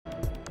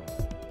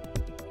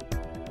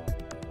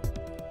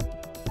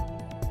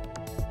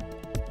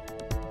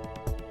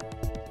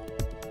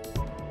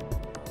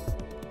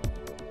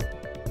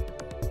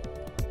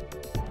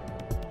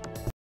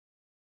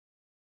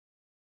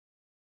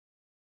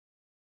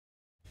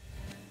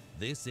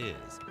This is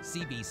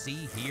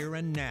CBC Here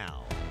and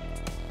Now.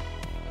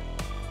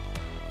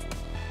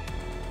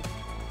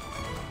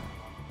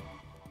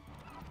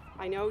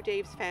 I know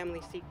Dave's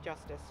family seek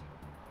justice.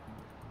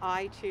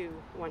 I too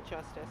want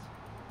justice.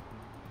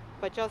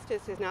 But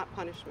justice is not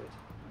punishment.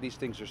 These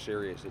things are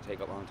serious. They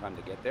take a long time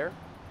to get there,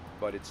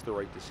 but it's the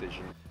right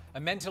decision. A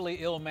mentally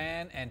ill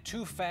man and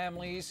two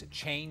families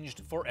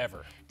changed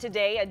forever.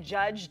 Today, a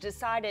judge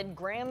decided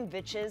Graham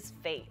Vitch's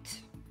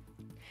fate.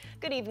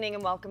 Good evening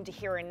and welcome to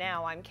Here and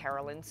Now. I'm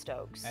Carolyn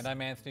Stokes. And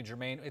I'm Anthony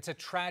Germain. It's a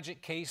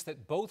tragic case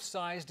that both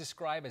sides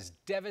describe as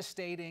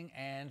devastating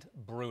and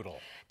brutal.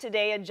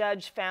 Today, a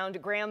judge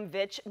found Graham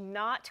Vitch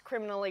not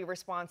criminally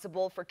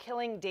responsible for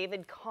killing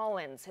David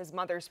Collins, his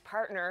mother's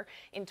partner,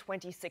 in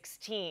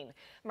 2016.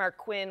 Mark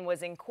Quinn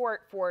was in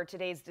court for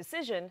today's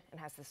decision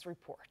and has this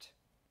report.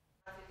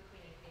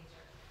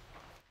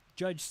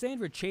 Judge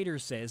Sandra Chater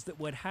says that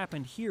what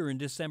happened here in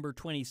December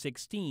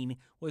 2016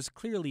 was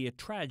clearly a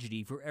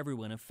tragedy for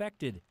everyone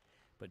affected.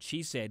 But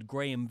she said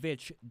Graham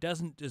Vitch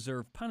doesn't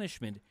deserve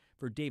punishment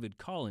for David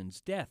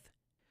Collins' death.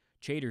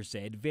 Chater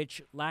said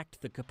Vitch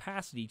lacked the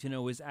capacity to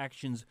know his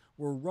actions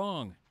were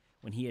wrong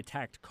when he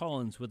attacked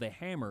Collins with a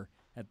hammer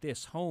at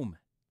this home.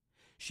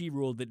 She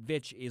ruled that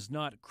Vitch is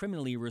not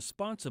criminally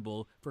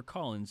responsible for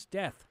Collins'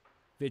 death.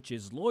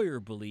 Vitch's lawyer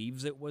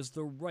believes it was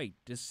the right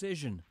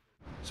decision.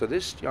 So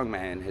this young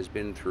man has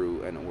been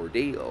through an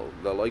ordeal,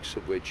 the likes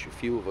of which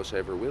few of us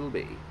ever will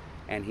be.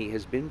 And he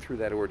has been through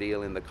that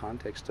ordeal in the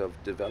context of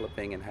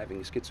developing and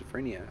having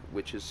schizophrenia,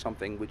 which is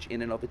something which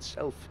in and of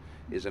itself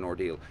is an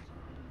ordeal.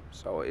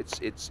 So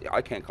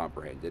I can't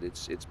comprehend it.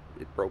 It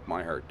broke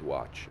my heart to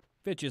watch.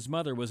 Vitch's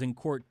mother was in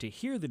court to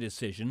hear the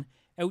decision.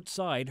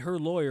 Outside, her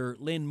lawyer,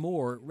 Lynn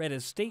Moore, read a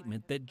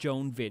statement that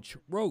Joan Vitch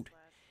wrote.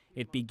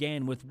 It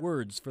began with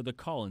words for the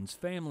Collins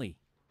family.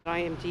 I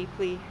am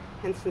deeply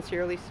and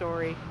sincerely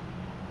sorry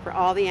for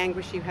all the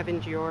anguish you have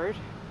endured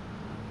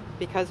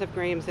because of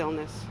Graham's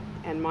illness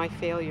and my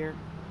failure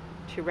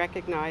to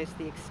recognize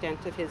the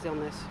extent of his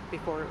illness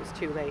before it was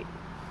too late.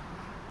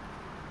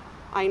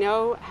 I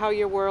know how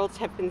your worlds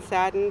have been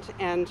saddened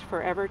and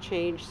forever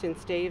changed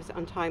since Dave's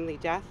untimely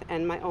death,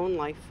 and my own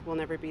life will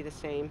never be the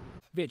same.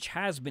 Vitch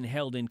has been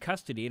held in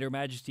custody at Her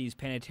Majesty's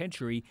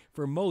Penitentiary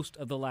for most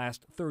of the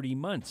last 30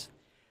 months.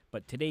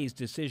 But today's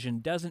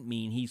decision doesn't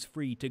mean he's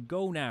free to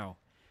go now.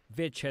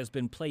 Vitch has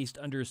been placed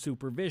under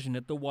supervision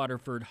at the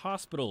Waterford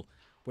Hospital,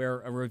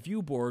 where a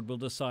review board will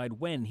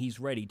decide when he's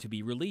ready to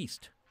be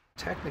released.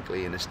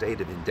 Technically in a state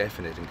of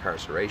indefinite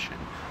incarceration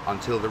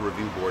until the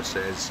review board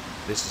says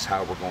this is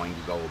how we're going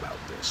to go about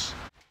this.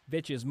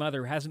 Vitch's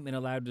mother hasn't been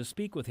allowed to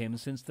speak with him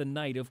since the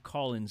night of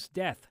Collins'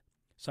 death,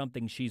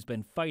 something she's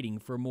been fighting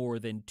for more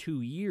than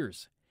 2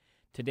 years.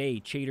 Today,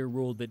 Chater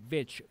ruled that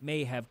Vitch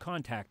may have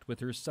contact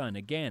with her son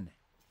again.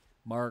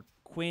 Mark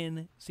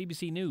Quinn,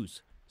 CBC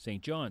News,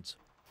 St. John's.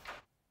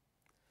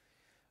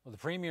 Well, the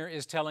Premier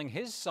is telling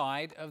his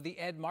side of the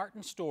Ed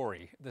Martin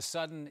story. The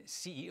sudden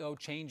CEO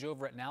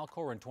changeover at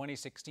Nalcor in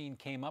 2016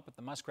 came up at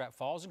the Muskrat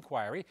Falls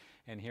inquiry.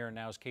 And Here and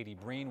Now's Katie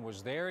Breen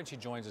was there, and she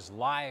joins us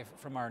live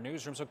from our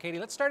newsroom. So, Katie,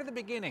 let's start at the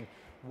beginning.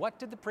 What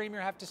did the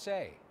Premier have to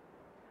say?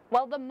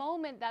 Well, the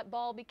moment that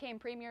Ball became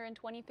Premier in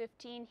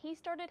 2015, he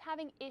started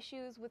having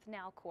issues with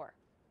Nalcor.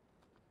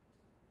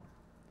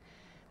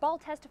 Ball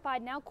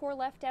testified Nalcor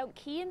left out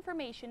key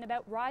information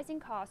about rising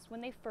costs when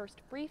they first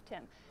briefed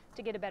him.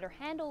 To get a better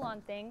handle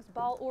on things,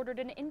 Ball ordered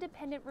an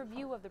independent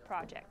review of the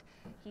project.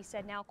 He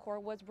said Nalcor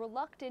was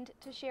reluctant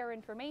to share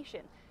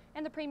information.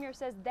 And the Premier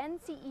says then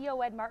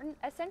CEO Ed Martin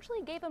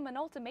essentially gave him an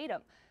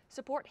ultimatum: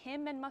 support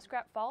him and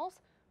Muskrat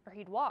Falls or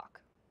he'd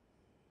walk.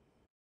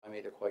 I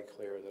made it quite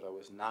clear that I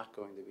was not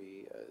going to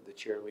be the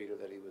cheerleader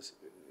that he was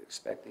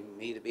expecting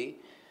me to be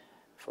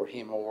for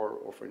him or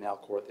for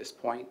Nalcor at this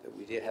point, that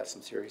we did have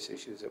some serious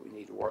issues that we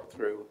need to work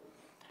through,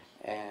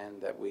 and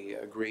that we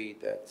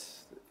agreed that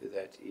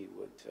he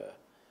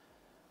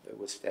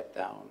would step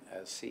down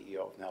as CEO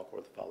of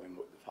Nalcor the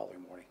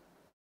following morning.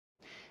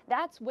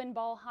 That's when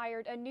Ball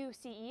hired a new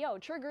CEO,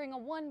 triggering a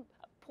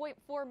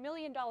 $1.4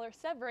 million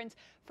severance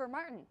for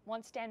Martin.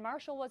 Once Stan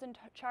Marshall was in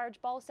charge,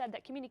 Ball said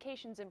that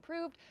communications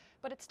improved,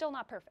 but it's still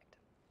not perfect.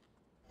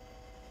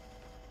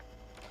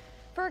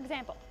 For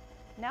example,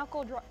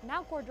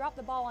 Nalcor dropped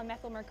the ball on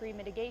methylmercury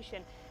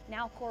mitigation.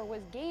 Nalcor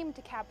was game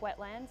to cap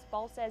wetlands.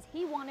 Ball says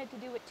he wanted to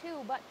do it too,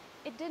 but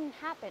it didn't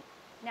happen.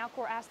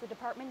 Nalcor asked the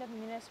Department of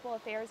Municipal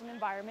Affairs and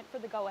Environment for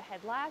the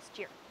go-ahead last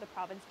year. The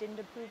province didn't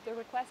approve the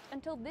request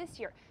until this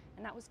year,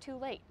 and that was too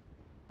late.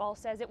 Ball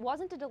says it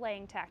wasn't a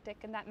delaying tactic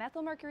and that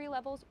methylmercury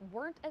levels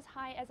weren't as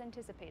high as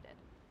anticipated.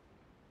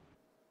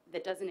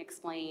 That doesn't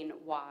explain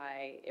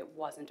why it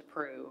wasn't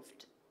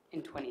approved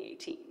in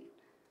 2018.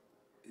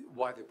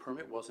 Why the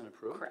permit wasn't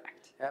approved?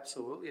 Correct.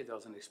 Absolutely, it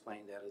doesn't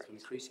explain that. It's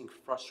increasingly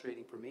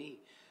frustrating for me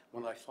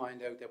when I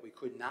find out that we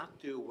could not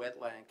do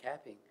wetland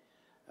capping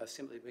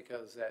simply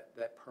because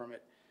that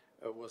permit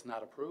was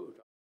not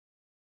approved.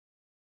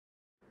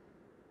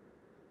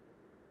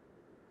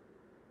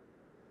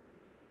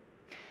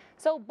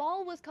 So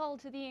Ball was called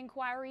to the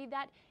inquiry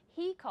that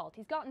he called.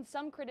 He's gotten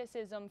some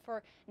criticism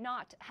for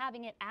not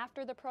having it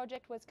after the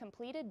project was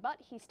completed, but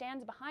he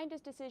stands behind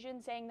his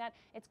decision, saying that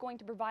it's going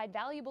to provide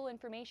valuable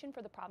information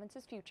for the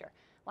province's future.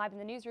 Live in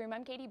the newsroom,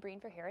 I'm Katie Breen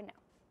for Here and Now.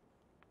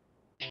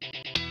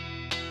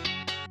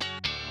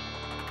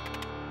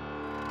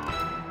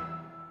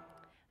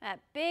 That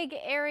big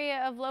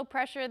area of low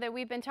pressure that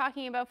we've been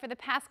talking about for the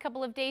past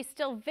couple of days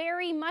still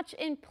very much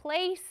in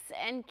place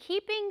and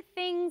keeping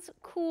things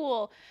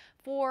cool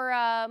for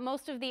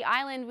most of the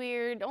island.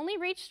 We'd only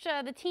reached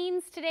the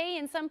teens today,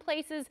 in some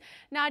places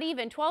not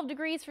even. 12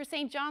 degrees for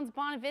St. John's,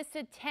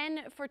 Bonavista,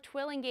 10 for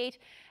Twillingate.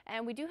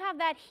 And we do have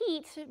that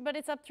heat, but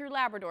it's up through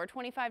Labrador,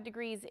 25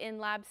 degrees in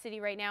Lab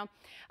City right now.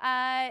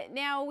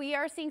 Now we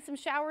are seeing some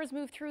showers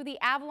move through the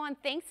Avalon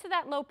thanks to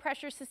that low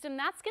pressure system.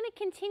 That's going to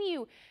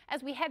continue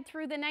as we head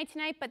through the night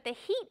tonight, but the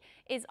heat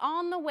is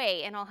on the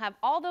way, and I'll have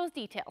all those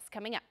details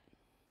coming up.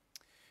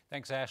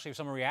 Thanks, Ashley.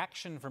 Some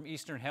reaction from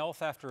Eastern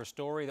Health after a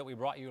story that we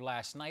brought you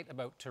last night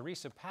about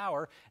Teresa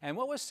Power and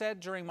what was said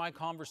during my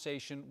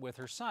conversation with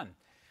her son.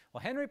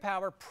 Well, Henry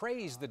Power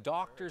praised the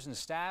doctors and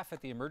staff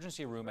at the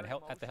emergency room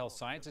at the Health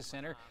Sciences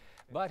Centre,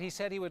 but he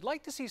said he would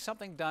like to see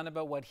something done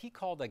about what he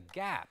called a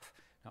gap.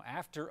 Now,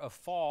 after a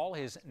fall,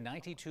 his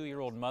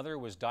 92-year-old mother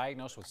was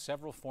diagnosed with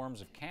several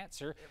forms of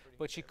cancer,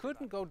 but she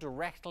couldn't go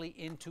directly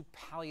into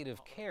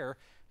palliative care.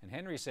 And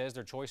Henry says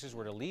their choices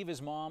were to leave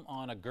his mom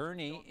on a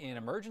gurney in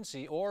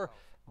emergency or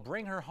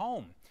bring her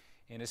home.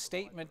 In a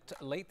statement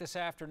late this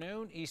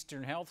afternoon,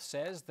 Eastern Health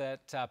says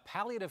that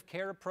palliative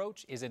care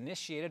approach is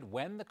initiated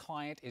when the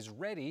client is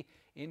ready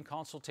in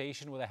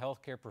consultation with a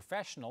healthcare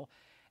professional,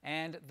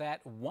 and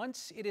that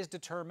once it is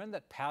determined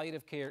that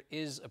palliative care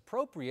is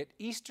appropriate,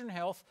 Eastern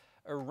Health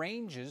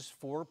arranges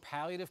for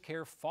palliative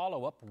care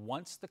follow-up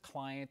once the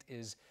client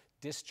is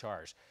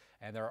discharged.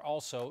 And there are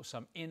also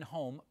some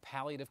in-home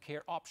palliative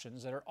care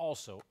options that are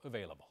also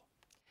available.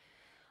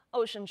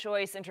 Ocean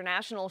Choice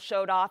International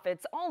showed off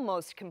its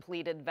almost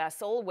completed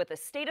vessel with a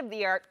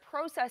state-of-the-art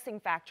processing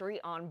factory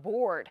on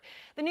board.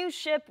 The new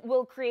ship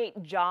will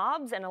create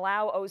jobs and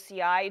allow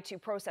OCI to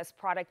process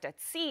product at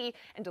sea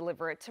and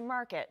deliver it to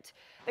market.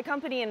 The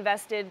company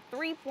invested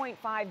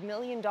 $3.5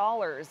 million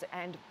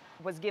and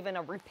was given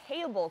a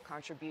repayable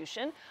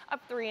contribution of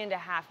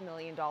 $3.5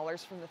 million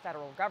from the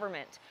federal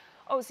government.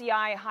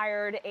 OCI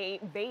hired a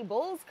Bay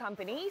Bulls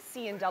company,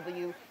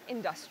 C&W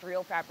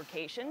Industrial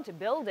Fabrication, to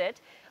build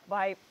it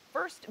by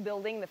first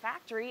building the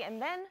factory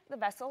and then the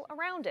vessel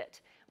around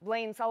it.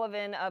 Blaine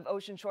Sullivan of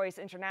Ocean Choice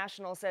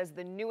International says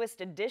the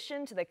newest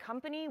addition to the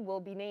company will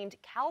be named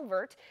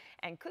Calvert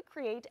and could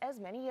create as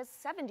many as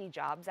 70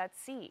 jobs at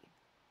sea.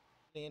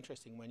 Really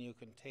interesting when you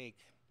can take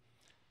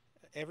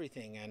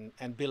everything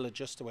and build it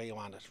just the way you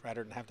want it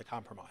rather than have to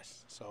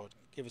compromise. So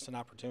give us an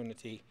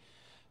opportunity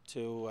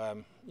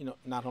to,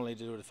 not only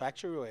to do the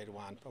factory the way we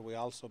want, but we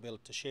also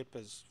built the ship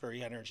as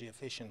very energy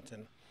efficient,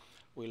 and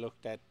we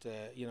looked at,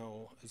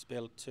 it's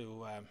built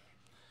to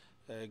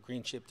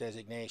green ship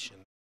designation.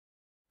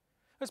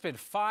 It's been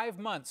 5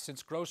 months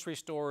since grocery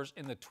stores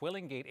in the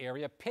Twillingate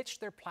area pitched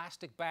their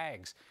plastic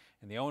bags,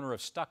 and the owner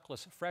of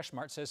Stuckless Fresh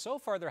Mart says so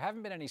far there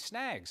haven't been any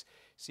snags.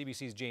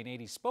 CBC's Jane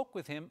Adey spoke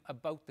with him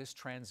about this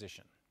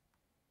transition.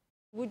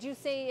 Would you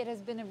say it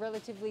has been a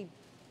relatively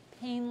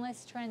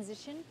painless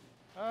transition?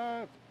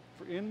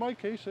 In my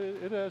case,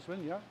 it has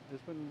been, yeah.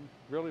 It's been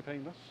really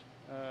painless.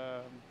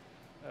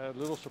 A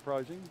little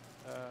surprising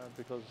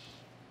because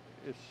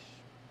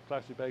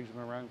plastic bags have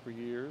been around for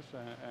years,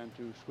 and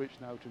to switch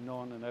now to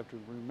none and have to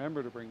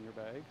remember to bring your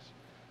bags,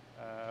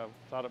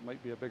 thought it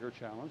might be a bigger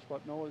challenge,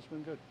 but no, it's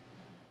been good.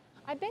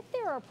 I bet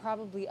there are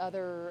probably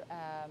other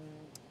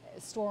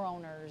store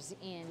owners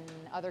in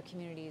other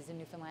communities in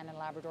Newfoundland and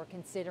Labrador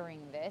considering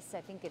this.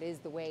 I think it is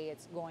the way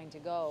it's going to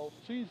go.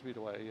 Seems to be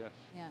the way, yes.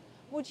 Yeah.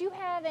 Would you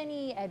have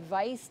any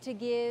advice to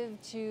give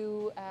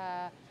to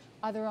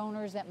other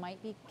owners that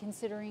might be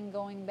considering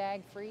going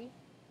bag-free?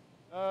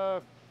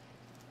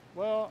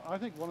 Well, I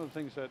think one of the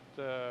things that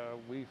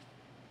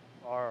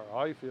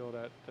I feel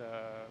that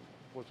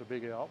was a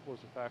big help was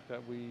the fact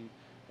that we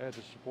had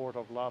the support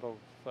of a lot of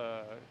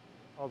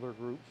other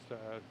groups.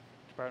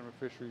 Department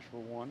of Fisheries, for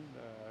one,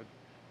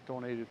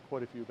 donated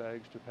quite a few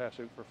bags to pass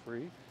out for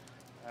free.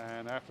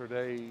 And after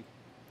they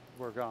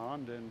were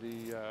gone, then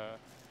the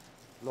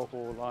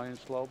local Lions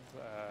Club,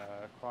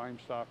 Crime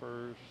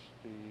Stoppers,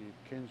 the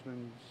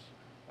Kinsmans,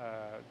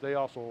 they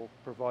also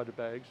provided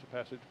bags to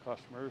pass out to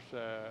customers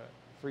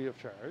free of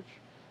charge.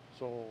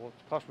 So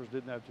customers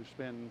didn't have to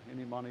spend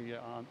any money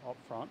up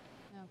front.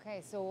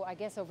 Okay, so I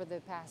guess over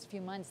the past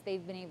few months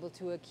they've been able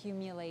to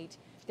accumulate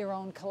their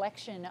own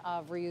collection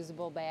of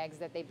reusable bags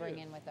that they bring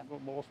in with them. Well,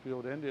 most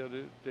people in India,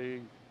 they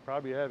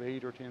probably have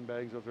 8 or 10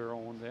 bags of their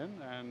own then,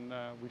 and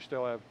we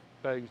still have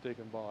bags they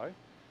can buy.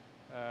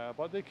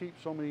 But they keep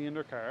so many in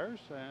their cars,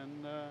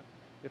 and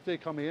if they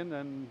come in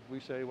and we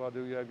say, well,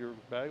 do you have your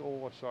bag?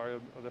 Oh, sorry,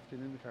 I left it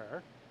in the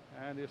car.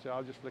 And they say,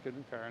 I'll just flick it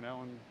in the car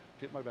now and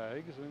get my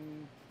bags,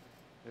 and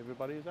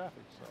everybody is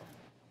happy. So.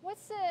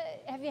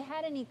 Have you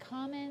had any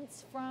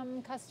comments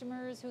from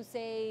customers who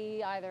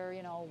say either,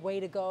 way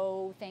to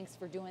go, thanks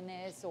for doing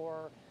this,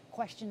 or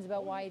questions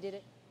about why he did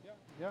it?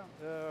 Yeah,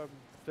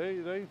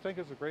 they think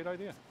it's a great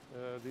idea.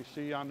 They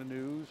see on the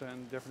news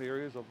and different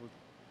areas of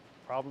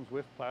problems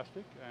with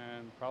plastic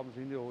and problems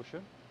in the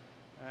ocean,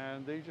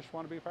 and they just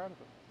want to be a part of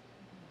it.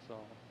 So,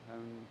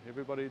 and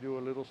everybody do a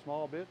little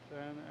small bit,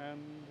 and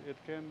it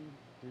can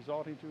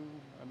result into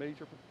a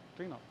major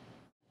cleanup.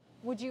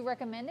 Would you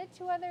recommend it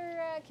to other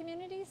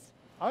communities?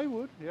 I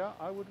would, yeah,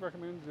 I would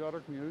recommend the other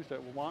communities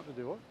that will want to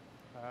do it.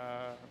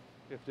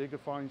 If they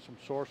could find some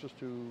sources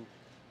to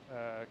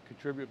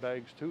contribute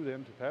bags to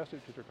them to pass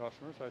it to their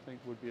customers, I think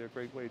would be a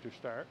great way to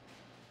start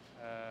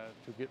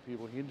to get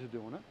people into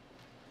doing it.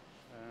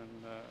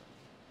 And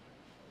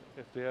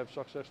if they have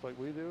success like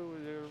we do,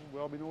 there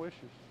will be no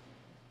issues.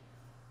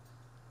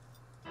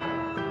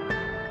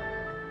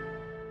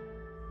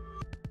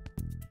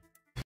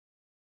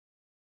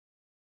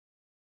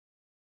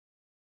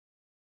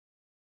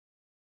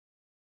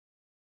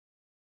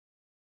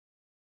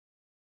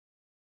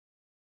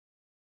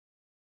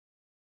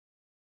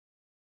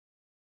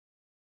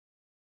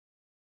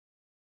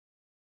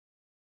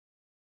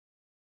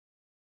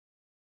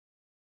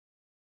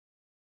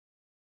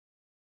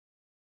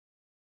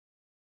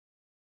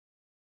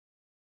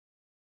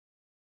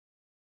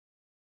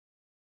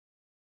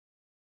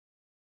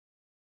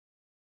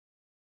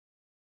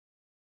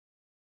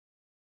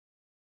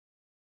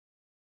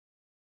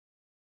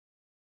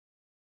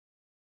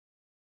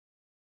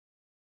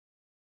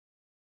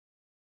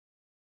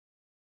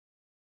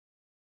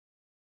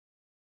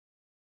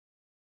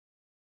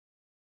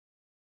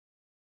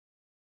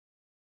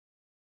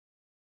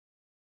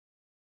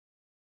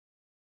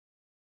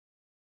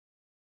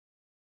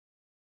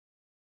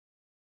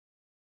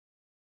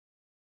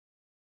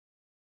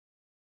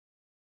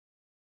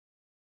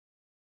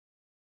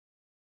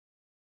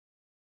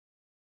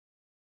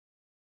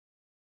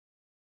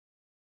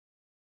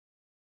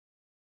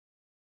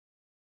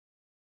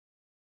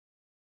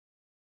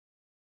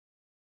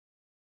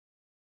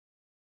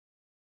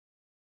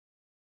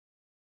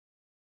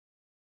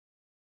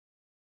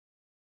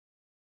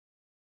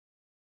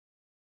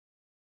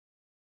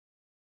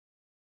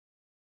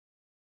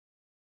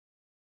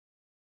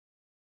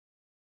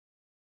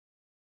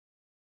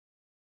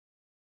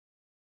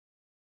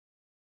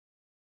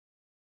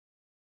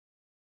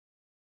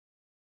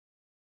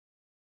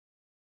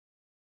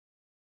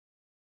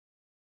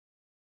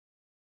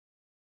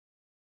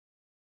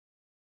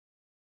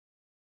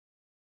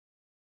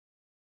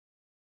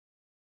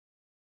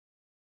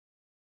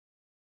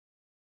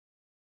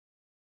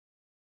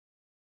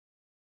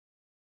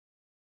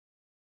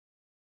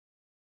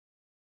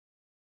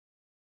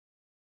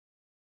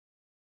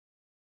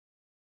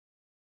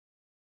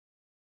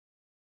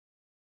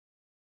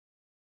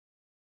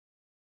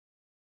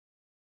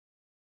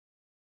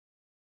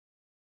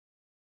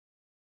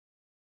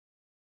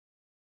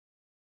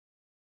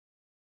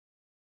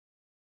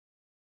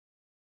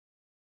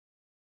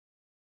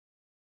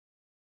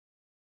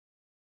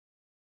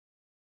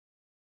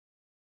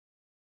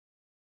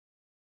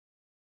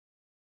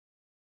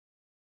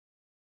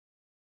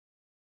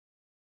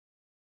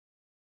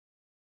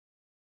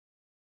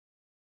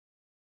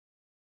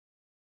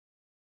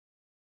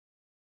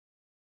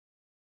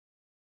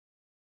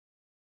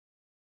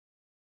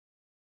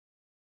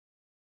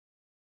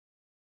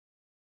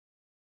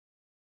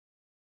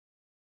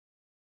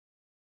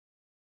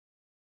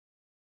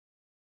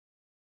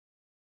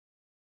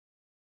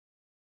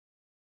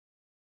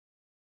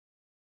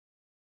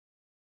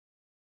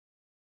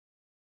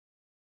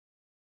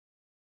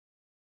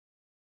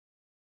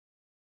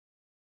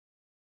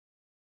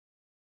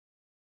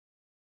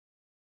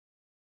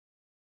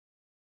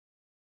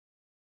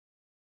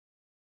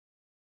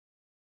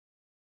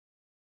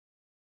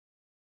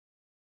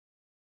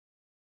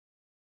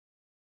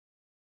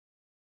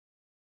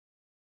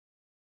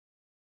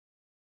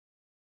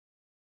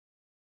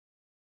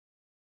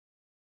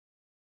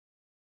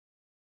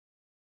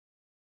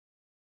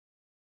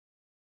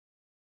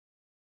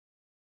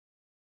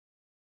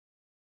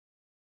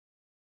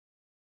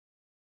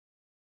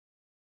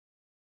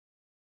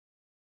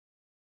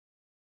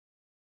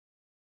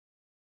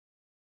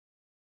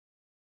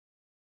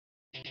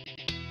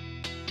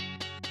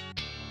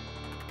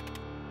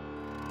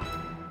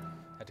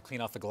 Had to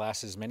clean off the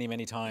glasses many,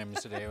 many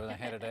times today when I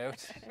headed out.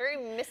 Very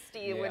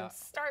misty. It would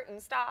start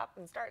and stop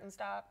and start and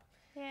stop.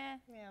 Yeah.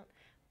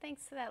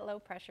 Thanks to that low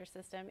pressure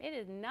system, it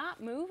is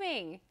not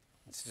moving.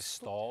 It's just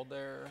stalled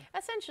there.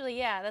 Essentially,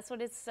 yeah, that's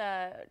what it's,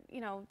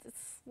 you know,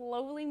 it's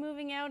slowly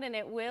moving out, and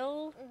it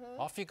will.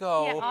 Off you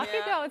go. Yeah, off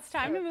you go. It's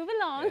time to move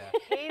along.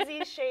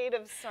 Hazy shade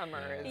of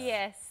summer.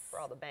 Yes. For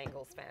all the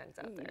Bengals fans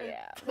out there.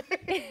 Yeah.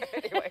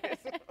 Anyways.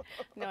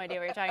 No idea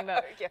what you're talking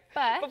about. Yeah.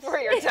 But Before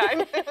your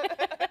time.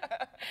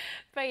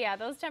 But yeah,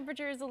 those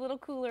temperatures a little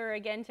cooler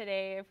again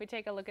today. If we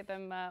take a look at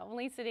them,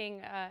 only sitting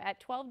at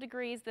 12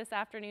 degrees this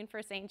afternoon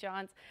for St.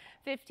 John's,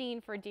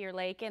 15 for Deer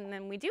Lake, and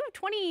then we do have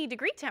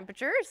 20-degree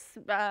temperatures,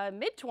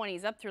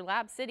 mid-20s up through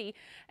Lab City,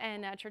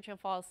 and Churchill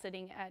Falls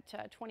sitting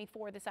at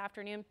 24 this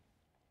afternoon.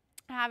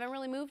 Haven't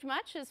really moved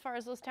much as far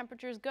as those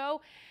temperatures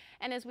go.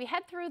 And as we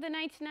head through the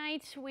night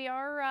tonight, we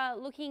are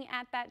looking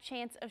at that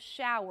chance of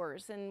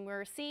showers, and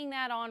we're seeing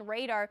that on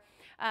radar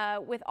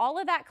with all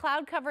of that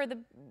cloud cover.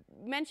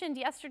 Mentioned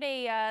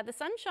yesterday, the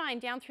sunshine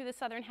down through the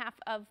southern half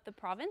of the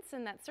province,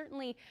 and that's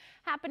certainly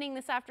happening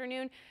this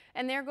afternoon.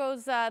 And there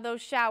goes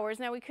those showers.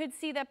 Now we could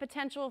see that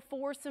potential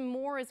for some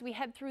more as we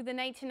head through the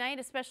night tonight,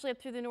 especially up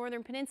through the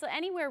northern peninsula,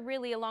 anywhere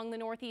really along the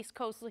northeast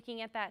coast,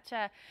 looking at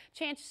that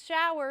chance of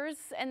showers,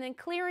 and then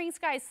clearing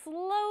skies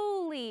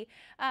slowly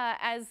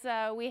as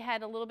we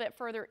head a little bit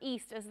further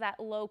east as that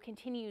low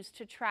continues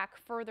to track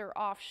further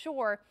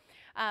offshore.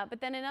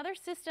 But then another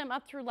system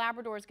up through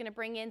Labrador is going to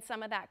bring in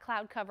some of that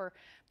cloud cover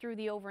through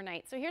the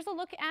overnight. So here's a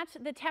look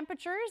at the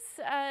temperatures.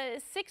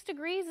 6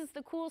 degrees is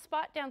the cool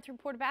spot down through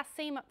Port aux Basques,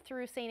 same up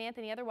through St.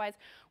 Anthony. Otherwise,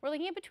 we're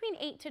looking at between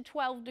 8 to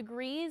 12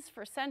 degrees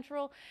for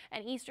central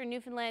and eastern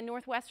Newfoundland.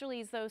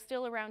 Northwesterlies, though,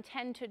 still around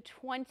 10 to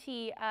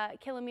 20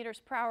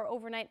 kilometers per hour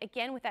overnight,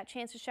 again with that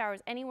chance of showers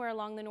anywhere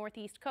along the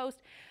northeast coast.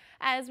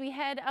 As we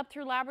head up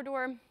through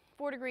Labrador,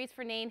 4 degrees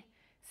for Nain.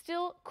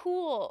 Still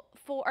cool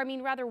for,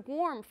 rather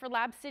warm for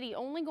Lab City,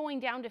 only going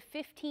down to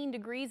 15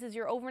 degrees as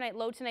your overnight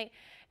low tonight.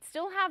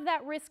 Still have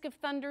that risk of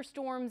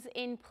thunderstorms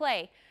in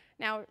play.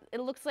 Now,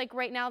 it looks like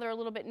right now they're a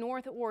little bit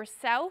north or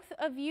south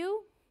of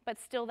you, but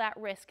still that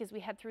risk as we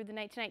head through the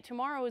night tonight.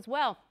 Tomorrow as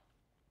well,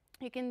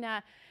 you can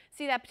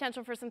see that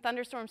potential for some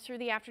thunderstorms through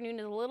the afternoon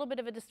as a little bit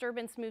of a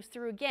disturbance moves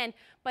through again,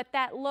 but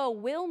that low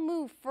will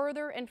move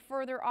further and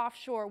further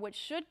offshore, which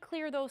should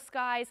clear those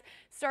skies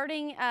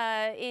starting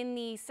in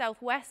the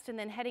southwest and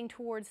then heading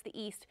towards the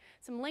east.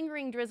 Some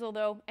lingering drizzle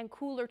though, and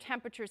cooler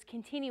temperatures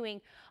continuing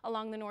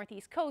along the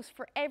northeast coast.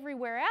 For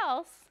everywhere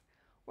else,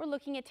 we're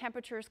looking at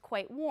temperatures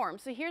quite warm.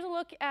 So here's a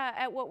look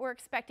at what we're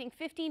expecting.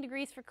 15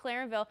 degrees for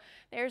Clarenville.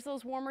 There's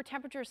those warmer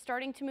temperatures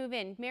starting to move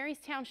in.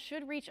 Marystown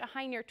should reach a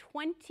high near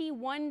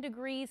 21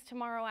 degrees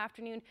tomorrow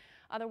afternoon.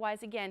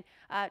 Otherwise, again,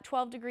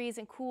 12 degrees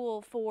and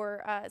cool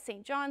for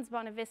St. John's,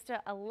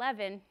 Bonavista,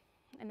 11.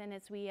 And then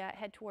as we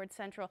head towards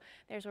central,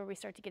 there's where we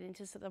start to get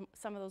into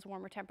some of those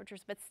warmer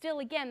temperatures. But still,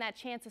 again, that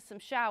chance of some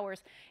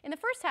showers in the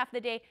first half of the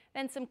day,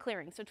 then some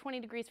clearing. So 20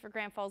 degrees for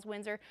Grand Falls,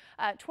 Windsor,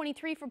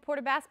 23 for Port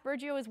aux Basques,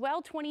 Burgeo as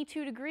well,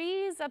 22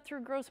 degrees up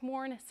through Gros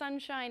Morne,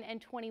 sunshine, and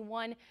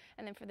 21.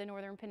 And then for the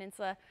northern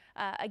peninsula,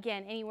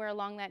 again, anywhere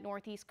along that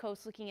northeast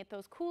coast, looking at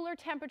those cooler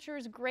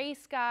temperatures, gray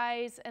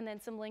skies, and then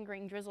some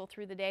lingering drizzle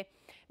through the day.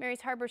 Mary's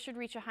Harbor should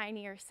reach a high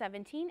near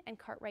 17 and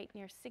Cartwright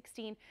near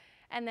 16.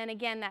 And then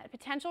again, that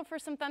potential for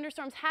some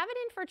thunderstorms. Have it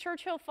in for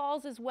Churchill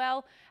Falls as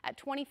well at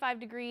 25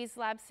 degrees.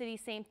 Lab City,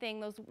 same thing.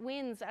 Those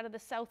winds out of the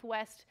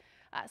southwest,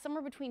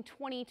 somewhere between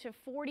 20 to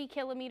 40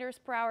 kilometers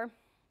per hour.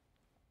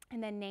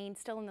 And then Nain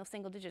still in those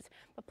single digits,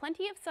 but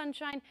plenty of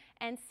sunshine,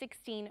 and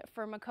 16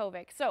 for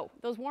Makovic. So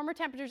those warmer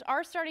temperatures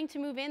are starting to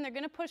move in. They're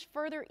going to push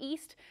further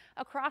east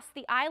across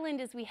the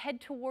island as we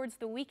head towards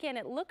the weekend.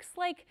 It looks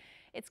like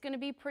it's going to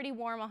be pretty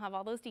warm. I'll have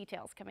all those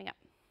details coming up.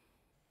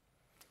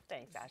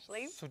 Thanks,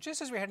 Ashley. So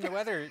just as we're heading to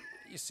weather,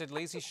 you said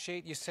lazy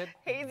shade, you said?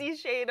 Hazy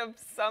shade of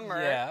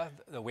summer. Yeah,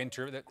 the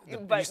winter.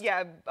 But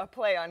yeah, a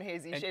play on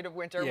hazy shade of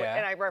winter. Yeah.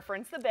 And I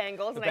referenced the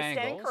Bangles, and I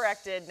stand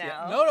corrected now.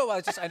 Yeah. No, I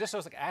was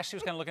like, Ashley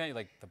was kind of looking at you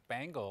like, the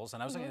Bangles,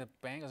 and I was looking at the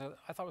Bangles.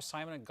 I thought it was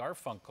Simon and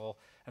Garfunkel.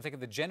 I'm thinking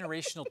the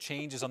generational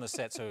changes on the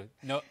set, so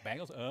no,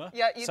 Bangles,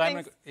 Yeah, you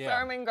think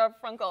Simon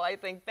Garfunkel, I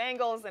think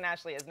Bangles, and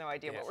Ashley has no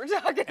idea what we're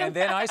talking about. And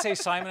then I say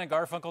Simon and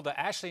Garfunkel to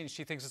Ashley, and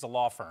she thinks it's a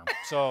law firm.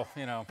 So,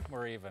 you know,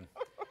 we're even.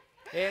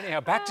 Anyhow,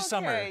 back to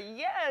summer.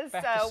 Yes,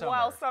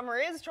 while summer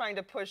is trying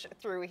to push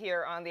through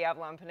here on the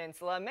Avalon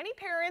Peninsula, many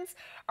parents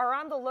are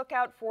on the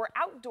lookout for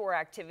outdoor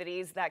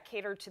activities that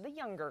cater to the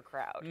younger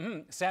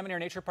crowd. Salmon Air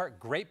Nature Park,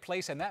 great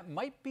place, and that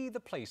might be the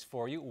place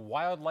for you.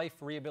 Wildlife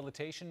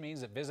rehabilitation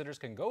means that visitors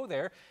can go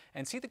there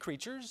and see the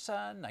creatures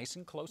nice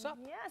and close up.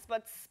 Yes,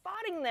 but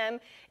spotting them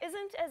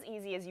isn't as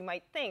easy as you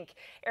might think.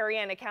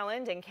 Ariana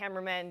Kelland and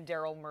cameraman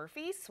Daryl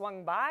Murphy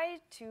swung by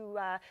to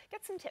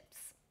get some tips.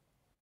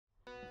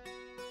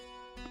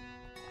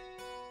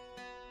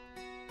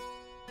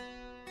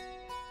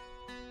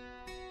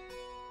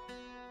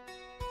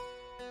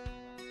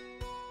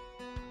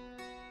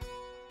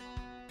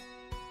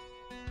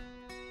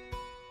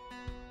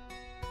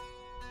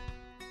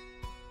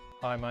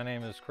 Hi, my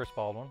name is Chris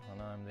Baldwin,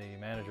 and I'm the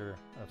manager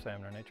of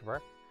Salmon Air Nature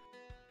Park.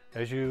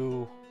 As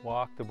you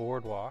walk the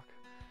boardwalk,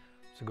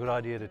 it's a good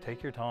idea to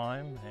take your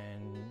time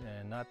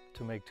and not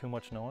to make too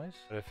much noise.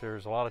 If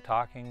there's a lot of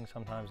talking,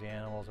 sometimes the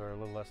animals are a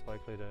little less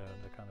likely to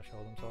kind of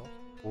show themselves.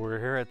 We're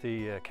here at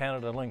the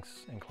Canada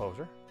Lynx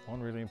enclosure. One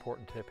really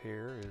important tip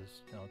here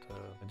is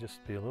to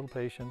just be a little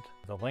patient.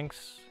 The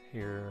lynx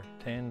here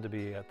tend to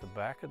be at the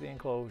back of the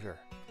enclosure,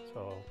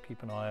 so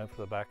keep an eye out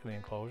for the back of the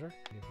enclosure.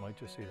 You might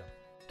just see them.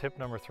 Tip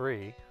number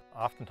 3,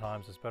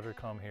 oftentimes it's better to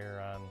come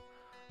here on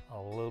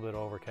a little bit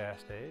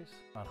overcast days.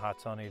 On hot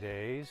sunny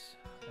days,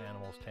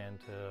 animals tend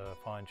to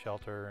find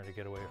shelter and to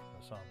get away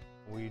from the sun.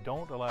 We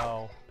don't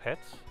allow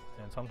pets,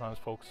 and sometimes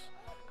folks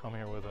come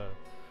here with a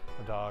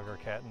dog or a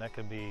cat, and that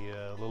can be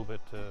a little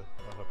bit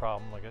of a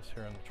problem, I guess,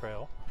 here on the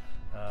trail.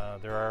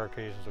 There are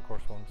occasions, of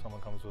course, when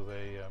someone comes with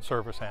a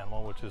service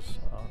animal, which is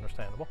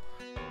understandable.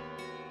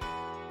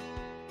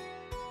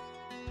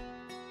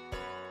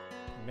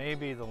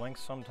 Maybe the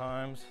lynx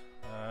sometimes,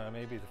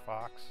 maybe the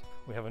fox.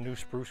 We have a new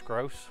spruce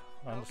grouse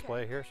on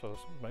display here, so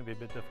it's maybe a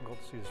bit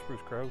difficult to see the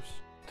spruce grouse.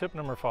 Tip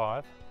number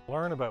 5,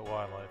 learn about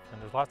wildlife.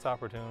 And there's lots of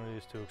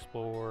opportunities to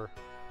explore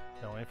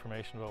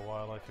information about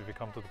wildlife. If you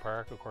come to the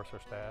park, of course, our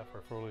staff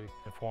are fully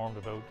informed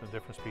about the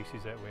different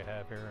species that we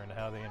have here and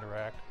how they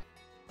interact.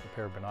 A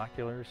pair of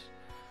binoculars,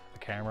 a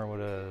camera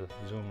with a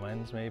zoom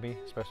lens maybe,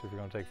 especially if you're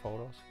going to take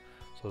photos.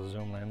 So the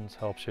zoom lens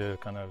helps you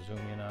kind of zoom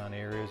in on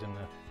areas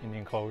in the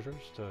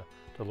enclosures to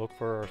look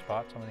for or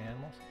spot some of the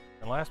animals.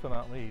 And last but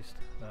not least,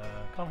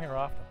 come here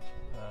often.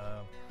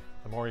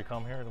 The more you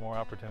come here, the more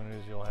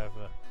opportunities you'll have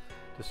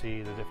to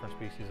see the different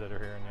species that are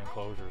here in the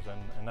enclosures,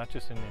 and not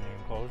just in the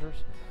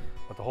enclosures,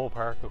 but the whole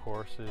park, of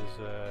course,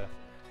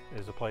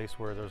 is a place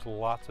where there's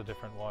lots of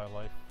different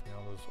wildlife.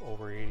 There's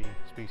over 80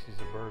 species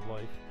of bird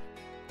life.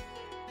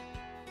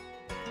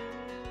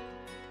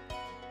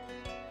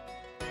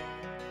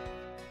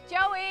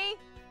 Joey!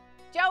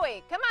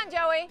 Joey! Come on,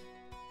 Joey!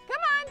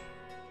 Come on!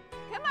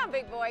 Come on,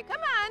 big boy,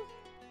 come on!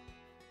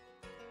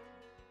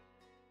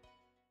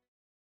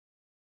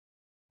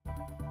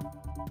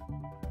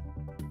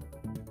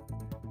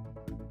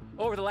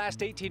 Over the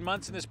last 18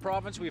 months in this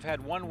province, we've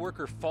had one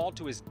worker fall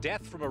to his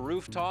death from a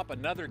rooftop,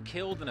 another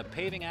killed in a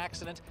paving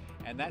accident,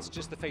 and that's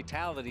just the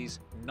fatalities,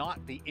 not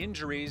the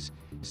injuries.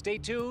 Stay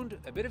tuned,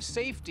 a bit of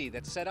safety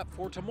that's set up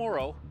for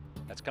tomorrow.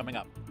 That's coming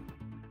up.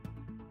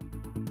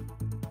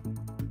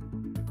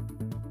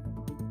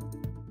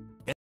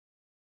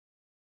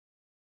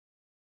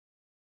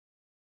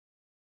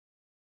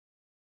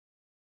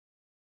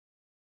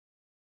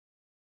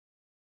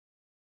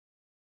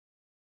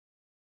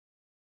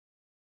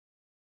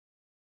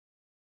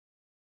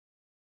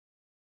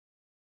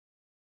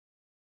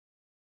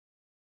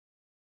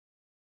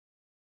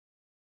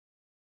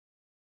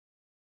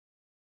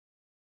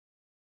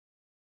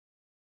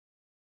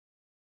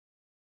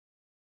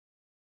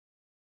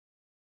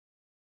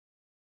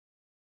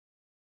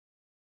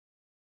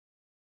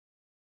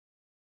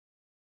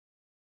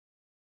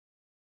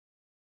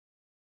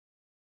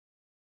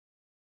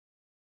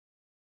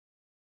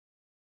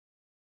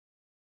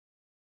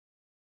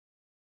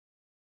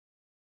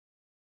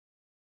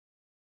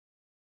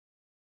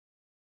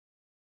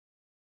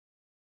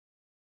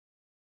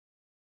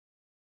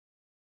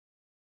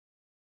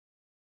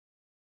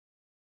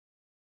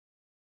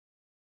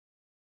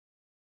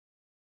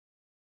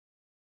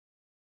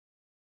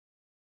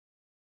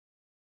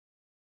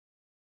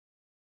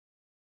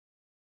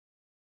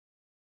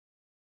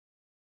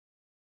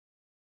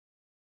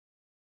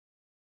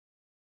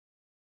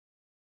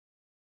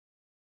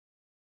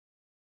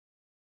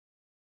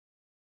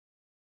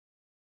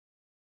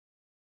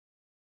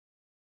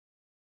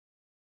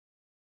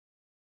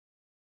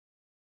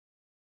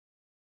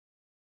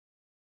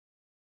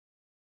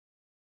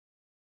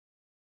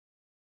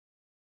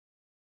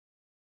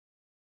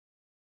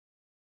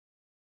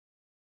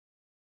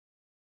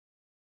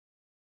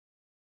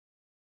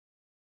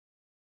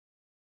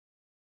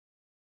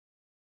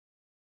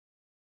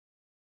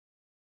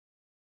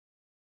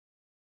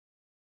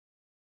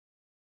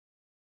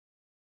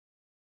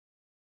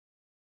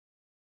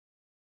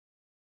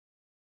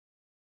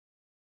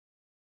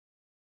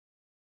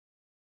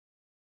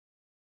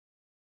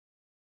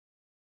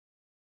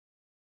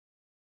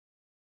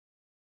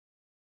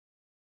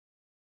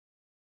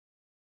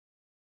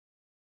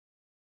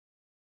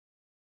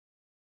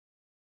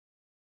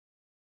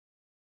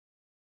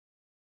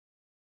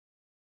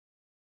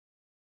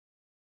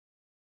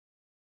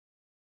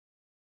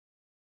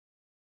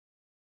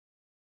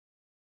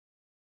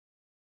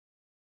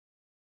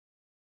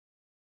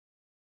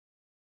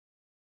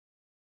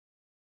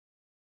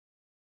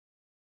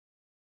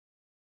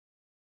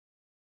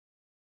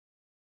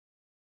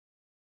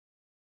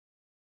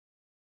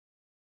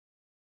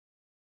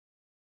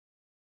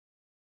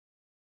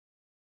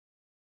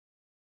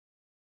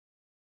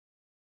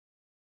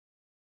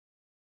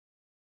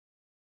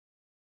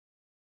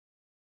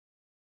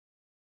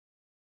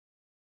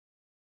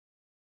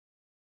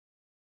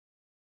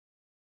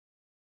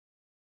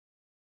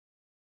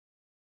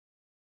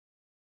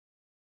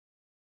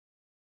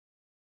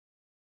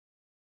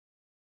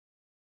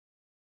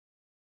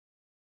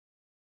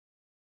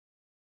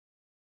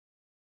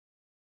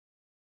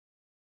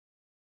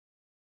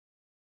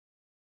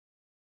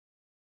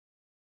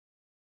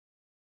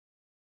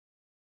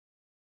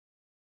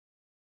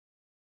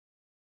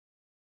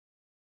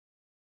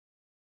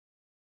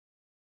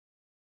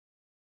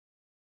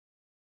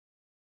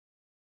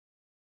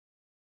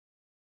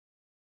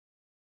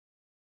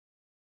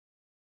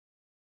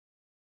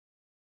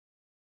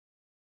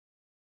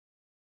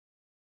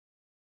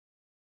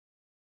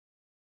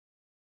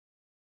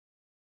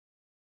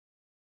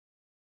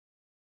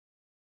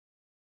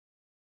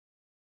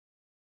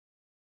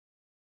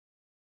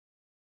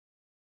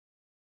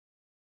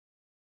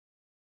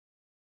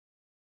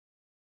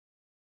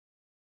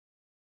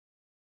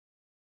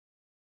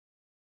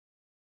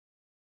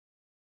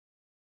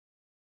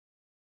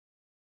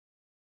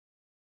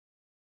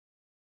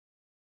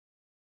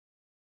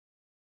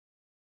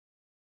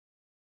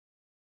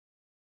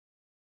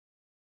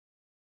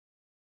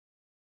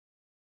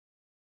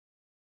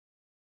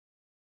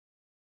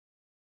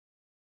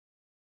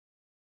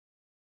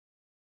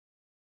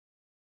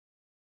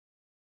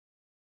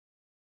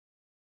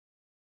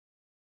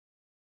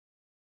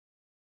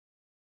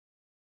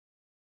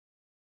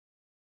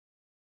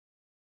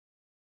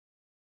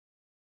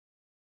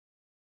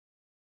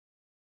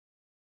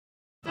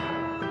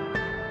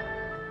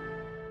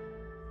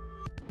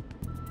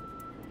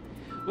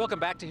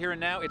 Welcome back to Here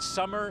and Now. It's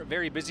summer,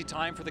 very busy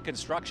time for the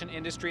construction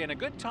industry, and a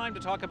good time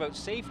to talk about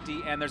safety,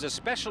 and there's a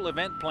special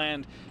event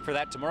planned for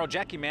that tomorrow.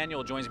 Jackie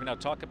Manuel joins me now to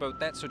talk about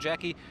that. So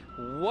Jackie,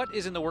 what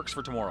is in the works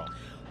for tomorrow?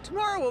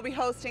 Tomorrow we'll be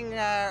hosting,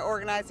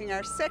 organizing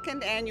our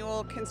second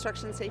annual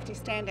construction safety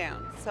stand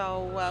down.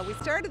 So we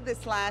started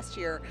this last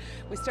year.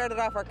 We started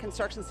off our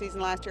construction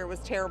season last year. It was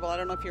terrible. I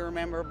don't know if you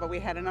remember, but we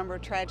had a number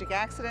of tragic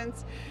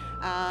accidents.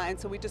 And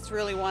so we just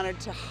really wanted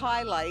to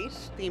highlight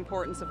the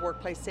importance of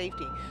workplace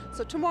safety.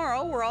 So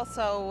tomorrow we're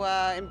also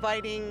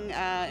inviting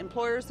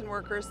employers and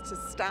workers to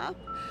stop,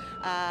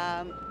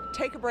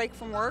 take a break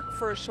from work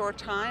for a short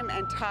time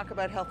and talk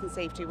about health and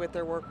safety with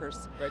their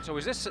workers. Right, so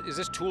is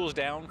this tools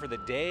down for the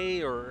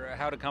day, or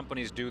how do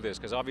companies do this?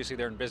 Because obviously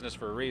they're in business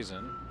for a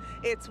reason.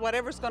 It's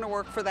whatever's going to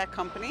work for that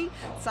company.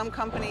 Some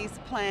companies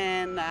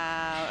plan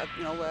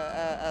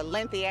a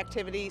lengthy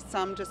activity.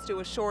 Some just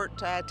do a short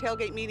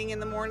tailgate meeting in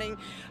the morning.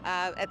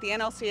 At the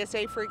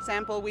NLCSA, for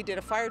example, we did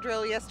a fire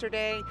drill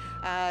yesterday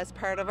as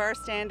part of our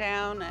stand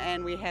down,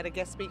 and we had a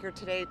guest speaker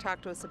today talk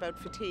to us about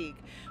fatigue.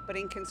 But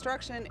in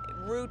construction,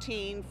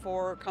 routine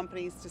for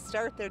companies to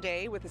start their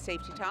day with a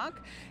safety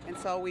talk, and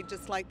so we'd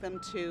just like them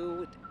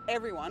to,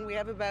 everyone, we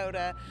have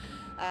about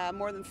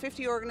more than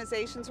 50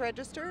 organizations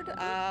registered.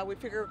 We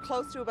figure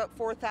close to about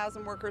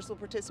 4,000 workers will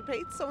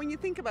participate. So when you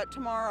think about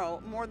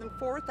tomorrow, more than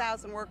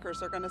 4,000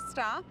 workers are going to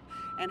stop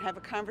and have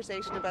a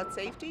conversation about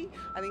safety.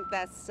 I think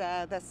that's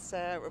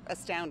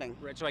astounding.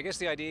 Right, so I guess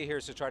the idea here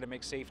is to try to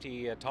make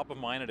safety top of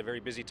mind at a very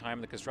busy time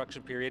in the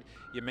construction period.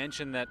 You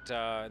mentioned that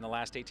in the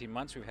last 18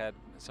 months we've had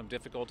some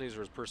difficulties. There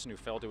was a person who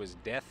fell to his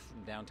death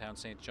in downtown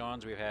St.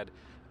 John's. We've had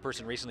a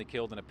person recently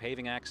killed in a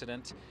paving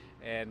accident,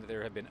 and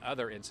there have been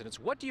other incidents.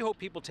 What do you hope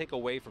people take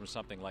away from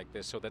something like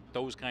this so that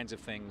those kinds of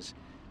things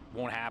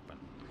won't happen?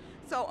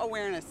 So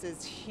awareness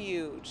is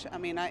huge. I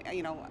mean,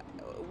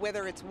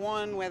 whether it's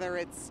one, whether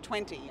it's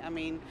 20, I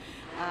mean,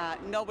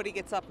 nobody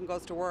gets up and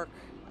goes to work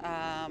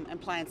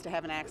and plans to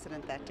have an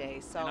accident that day.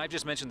 So, and I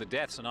just mentioned the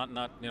deaths, and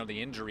not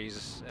the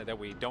injuries that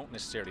we don't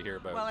necessarily hear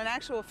about. Well, in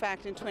actual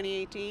fact, in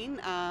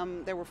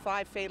 2018, there were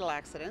 5 fatal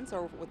accidents,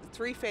 or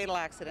 3 fatal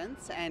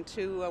accidents, and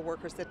 2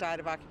 workers that died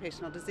of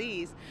occupational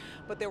disease.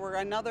 But there were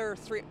another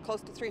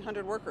close to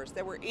 300 workers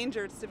that were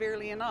injured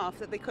severely enough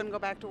that they couldn't go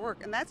back to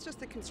work, and that's just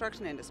the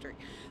construction industry.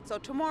 So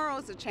tomorrow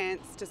is a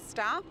chance to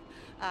stop,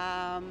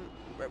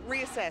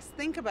 reassess,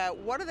 think about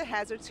what are the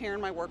hazards here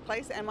in my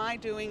workplace. Am I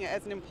doing,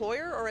 as an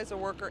employer or as a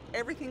worker,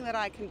 everything that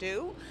I can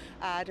do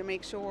to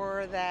make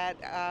sure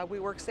that we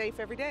work safe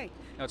every day?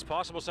 Now, it's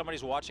possible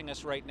somebody's watching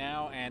us right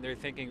now and they're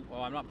thinking,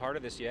 well, I'm not part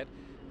of this yet.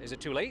 Is it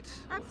too late?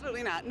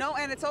 Absolutely not. No,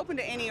 and it's open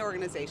to any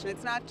organization.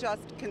 It's not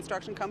just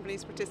construction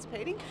companies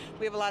participating.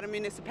 We have a lot of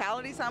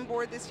municipalities on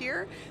board this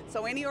year.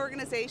 So any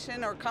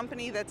organization or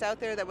company that's out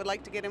there that would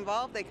like to get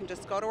involved, they can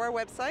just go to our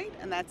website,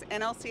 and that's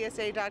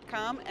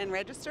nlcsa.com, and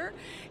register.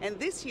 And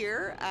this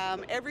year,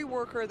 every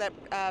worker that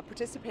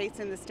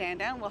participates in the stand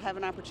down will have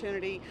an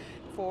opportunity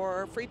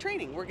for free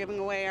training. We're giving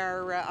away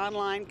our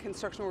online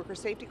construction worker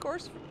safety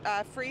course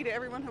free to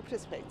everyone who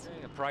participates.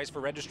 A prize for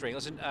registering.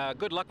 Listen,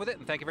 good luck with it,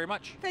 and thank you very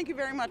much. Thank you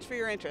very much for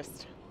your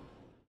interest.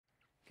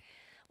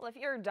 Well, if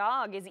your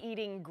dog is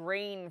eating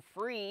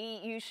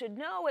grain-free, you should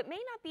know it may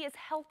not be as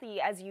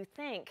healthy as you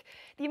think.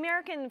 The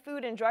American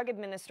Food and Drug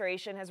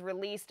Administration has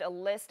released a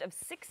list of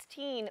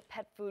 16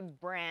 pet food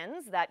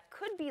brands that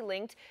could be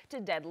linked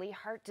to deadly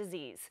heart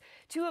disease.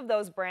 2 of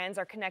those brands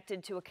are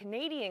connected to a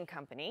Canadian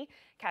company.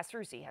 Cass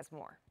Rusi has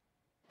more.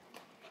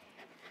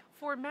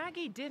 For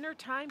Maggie, dinner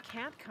time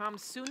can't come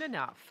soon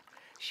enough.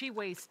 She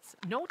wastes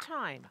no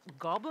time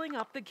gobbling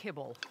up the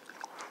kibble.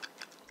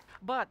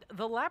 But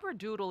the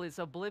Labradoodle is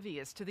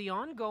oblivious to the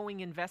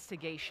ongoing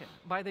investigation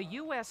by the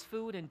U.S.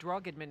 Food and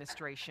Drug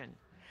Administration.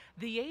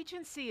 The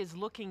agency is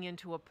looking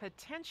into a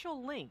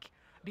potential link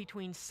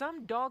between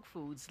some dog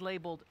foods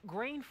labeled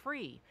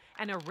grain-free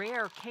and a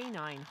rare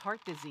canine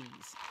heart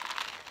disease.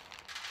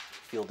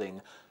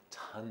 Fielding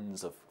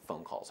tons of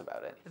phone calls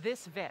about it.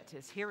 This vet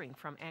is hearing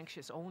from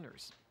anxious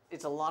owners.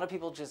 It's a lot of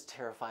people just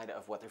terrified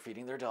of what they're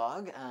feeding their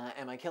dog.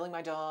 Am I killing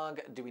my dog?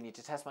 Do we need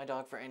to test my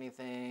dog for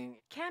anything?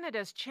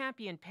 Canada's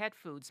Champion Pet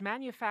Foods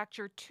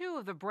manufacture 2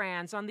 of the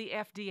brands on the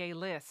FDA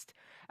list.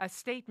 A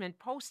statement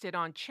posted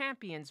on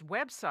Champion's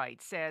website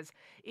says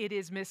it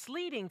is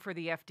misleading for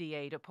the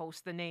FDA to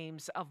post the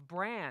names of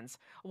brands,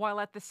 while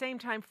at the same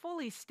time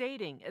fully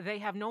stating they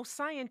have no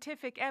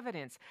scientific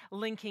evidence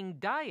linking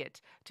diet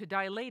to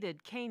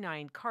dilated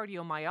canine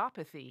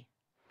cardiomyopathy.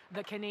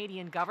 The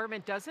Canadian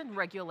government doesn't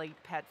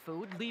regulate pet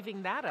food,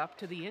 leaving that up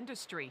to the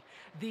industry.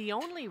 The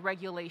only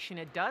regulation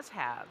it does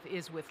have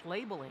is with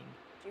labeling.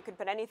 You could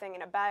put anything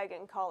in a bag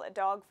and call it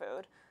dog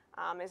food,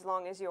 as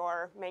long as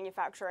your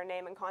manufacturer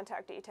name and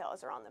contact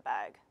details are on the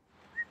bag.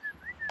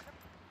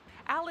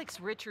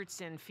 Alex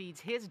Richardson feeds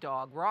his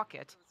dog,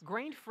 Rocket,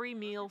 grain-free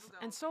meals,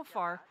 and so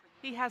far,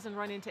 he hasn't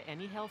run into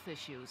any health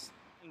issues.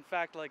 In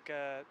fact,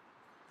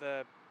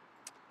 the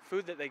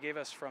food that they gave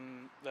us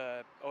from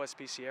the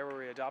OSPCA where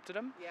we adopted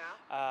him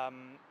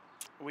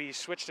we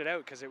switched it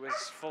out because it was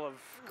full of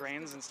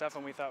grains and stuff,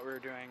 and we thought we were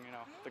doing,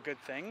 the good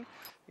thing.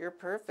 You're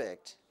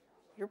perfect.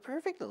 You're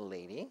perfect, little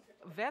lady.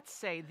 Vets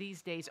say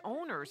these days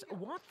owners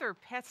want their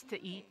pets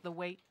to eat the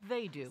way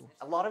they do.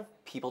 A lot of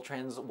people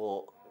trends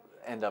will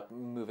end up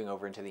moving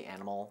over into the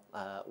animal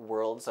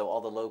world, so all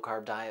the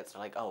low-carb diets are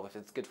like, oh, if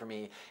it's good for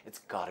me, it's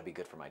got to be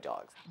good for my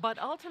dogs. But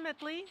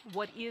ultimately,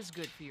 what is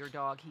good for your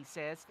dog, he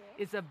says,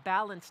 is a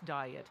balanced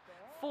diet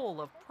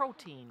full of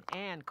protein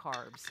and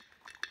carbs.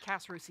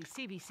 Cass Rusi,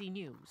 CBC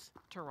News,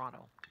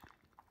 Toronto.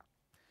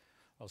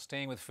 Well,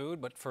 staying with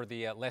food, but for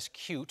the less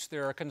cute,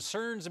 there are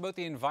concerns about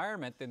the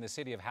environment in the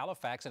city of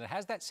Halifax, and it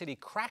has that city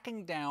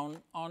cracking down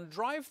on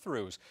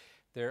drive-thrus.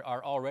 There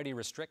are already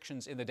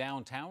restrictions in the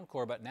downtown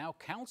core, but now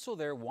council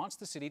there wants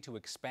the city to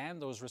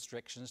expand those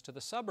restrictions to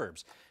the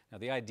suburbs. Now,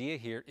 the idea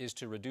here is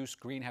to reduce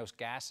greenhouse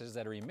gases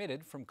that are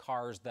emitted from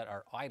cars that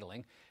are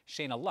idling.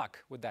 Shayna Luck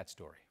with that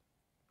story.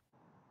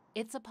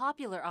 It's a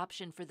popular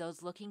option for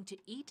those looking to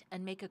eat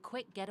and make a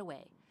quick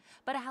getaway.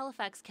 But a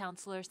Halifax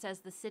councillor says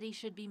the city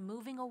should be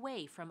moving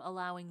away from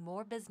allowing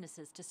more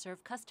businesses to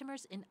serve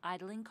customers in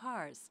idling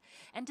cars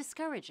and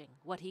discouraging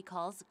what he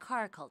calls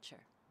car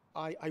culture.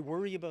 I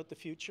worry about the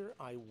future.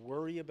 I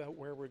worry about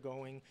where we're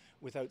going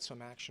without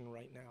some action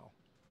right now.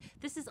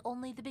 This is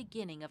only the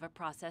beginning of a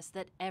process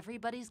that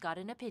everybody's got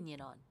an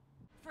opinion on.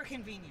 For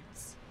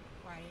convenience,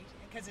 right?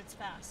 Because it's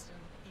fast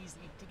and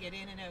easy to get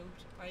in and out,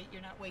 right?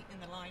 You're not waiting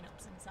in the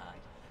lineups inside.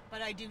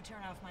 But I do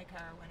turn off my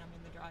car when I'm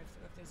in the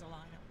drive-thru if there's a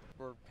lineup.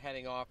 We're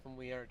heading off and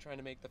we are trying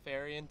to make the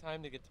ferry in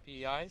time to get to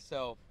PEI.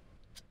 So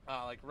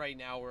like right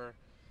now we're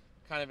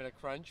kind of in a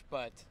crunch,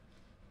 but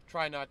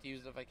try not to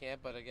use it if I can,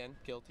 but again,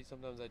 guilty,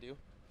 sometimes I do.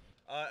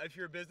 If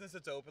you're a business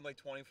that's open like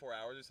 24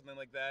 hours or something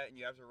like that and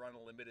you have to run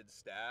a limited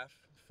staff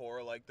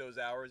for like those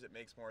hours, it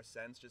makes more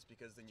sense just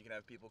because then you can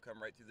have people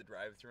come right through the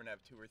drive-thru and have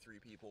 2 or 3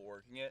 people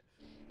working it.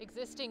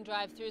 Existing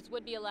drive-thrus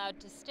would be allowed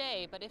to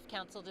stay, but if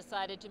council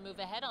decided to move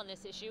ahead on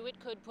this issue, it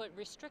could put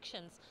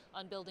restrictions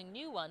on building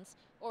new ones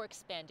or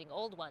expanding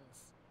old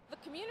ones. The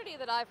community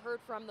that I've heard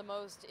from the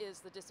most is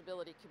the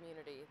disability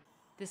community.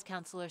 This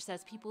councillor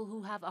says people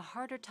who have a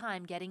harder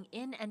time getting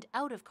in and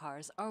out of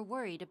cars are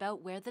worried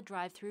about where the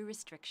drive-thru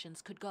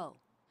restrictions could go.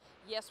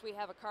 Yes, we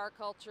have a car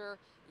culture.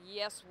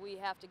 Yes, we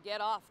have to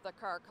get off the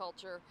car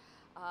culture.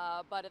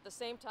 But at the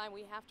same time,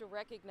 we have to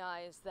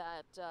recognize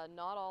that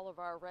not all of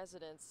our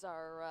residents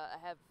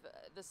have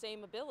the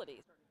same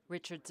abilities.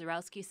 Richard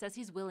Zarowski says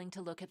he's willing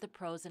to look at the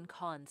pros and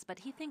cons, but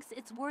he thinks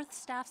it's worth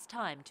staff's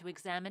time to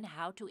examine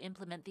how to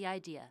implement the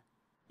idea.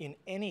 In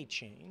any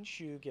change,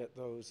 you get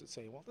those that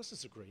say, well, this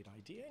is a great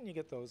idea, and you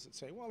get those that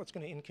say, well, it's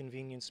going to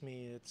inconvenience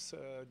me, it's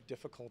a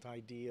difficult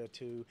idea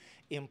to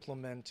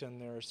implement,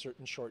 and there are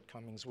certain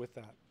shortcomings with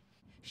that.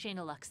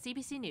 Shayna Luck,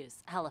 CBC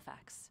News,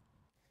 Halifax.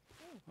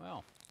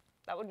 Well,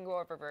 that wouldn't go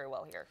over very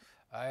well here.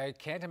 I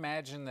can't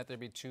imagine that there'd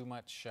be too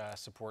much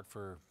support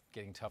for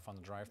getting tough on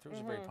the drive-thrus.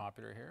 Are very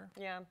popular here.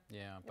 Yeah.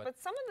 Yeah, but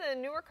some of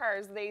the newer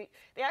cars, they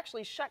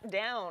actually shut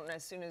down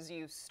as soon as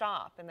you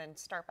stop and then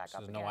start back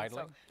up again. No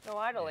idling? So, no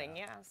idling,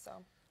 yeah. So.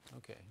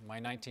 Okay,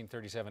 my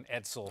 1937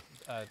 Edsel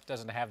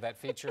doesn't have that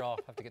feature. I'll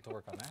have to get to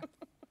work on that.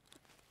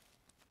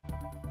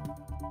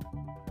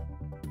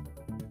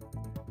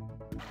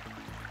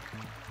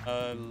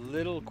 A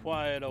little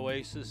quiet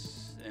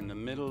oasis in the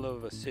middle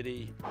of a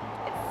city.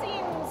 It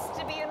seems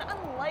to be an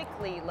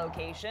unlikely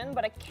location,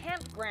 but a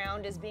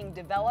campground is being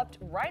developed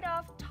right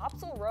off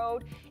Topsail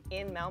Road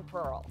in Mount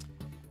Pearl.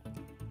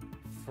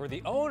 For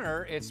the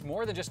owner, it's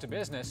more than just a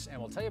business, and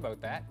we'll tell you about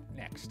that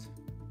next.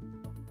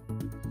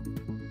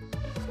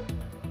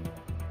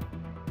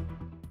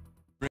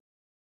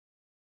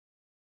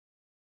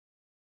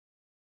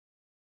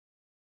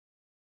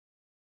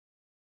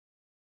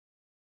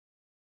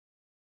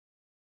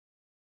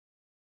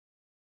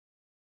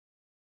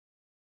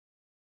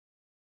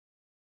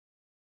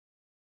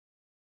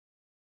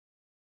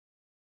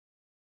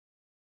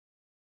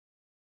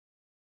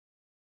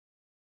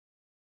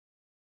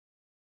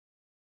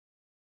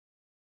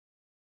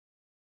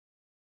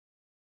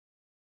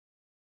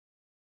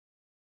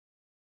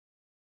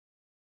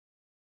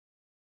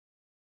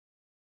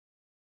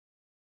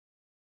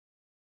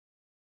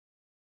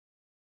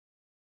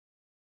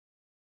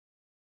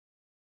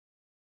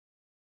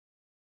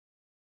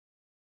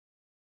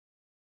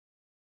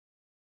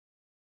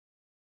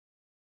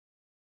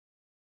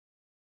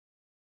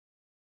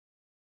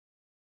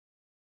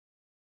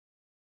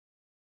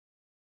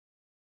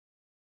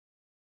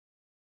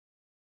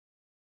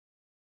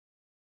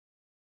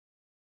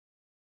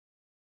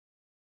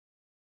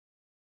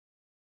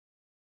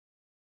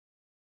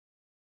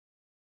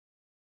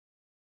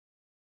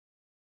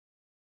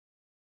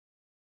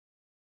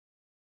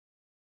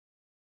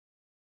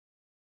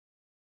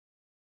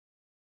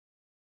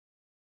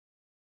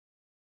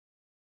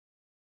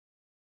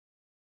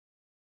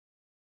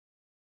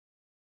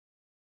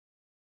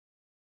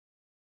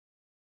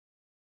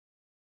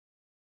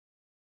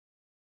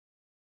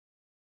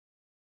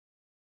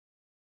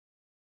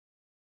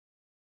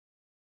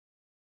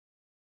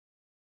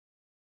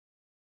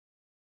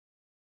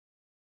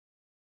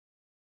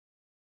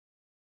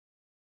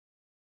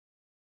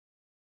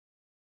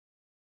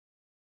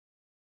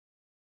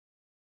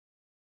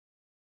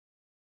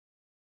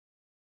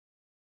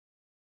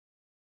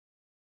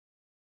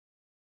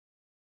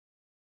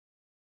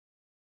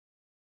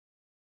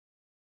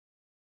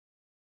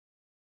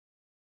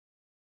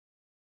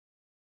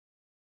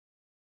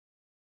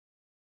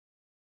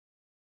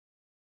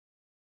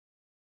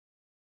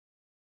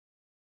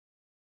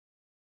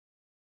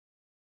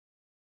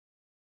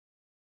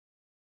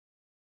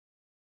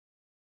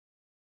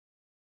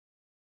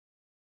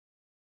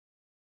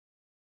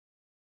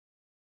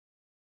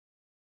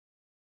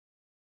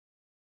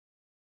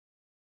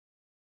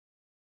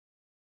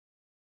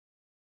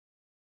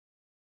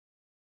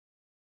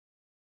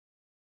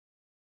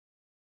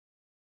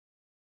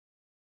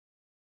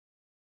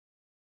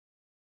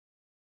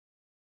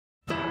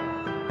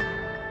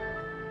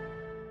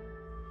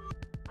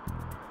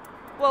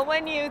 Well,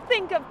 when you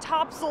think of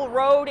Topsail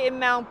Road in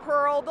Mount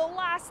Pearl, the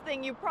last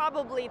thing you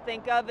probably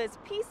think of is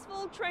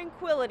peaceful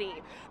tranquility.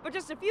 But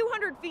just a few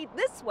hundred feet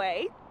this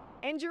way,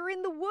 and you're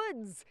in the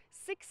woods.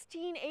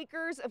 16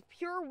 acres of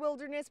pure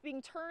wilderness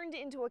being turned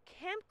into a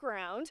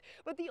campground.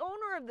 But the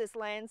owner of this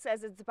land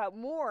says it's about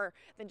more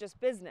than just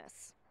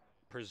business.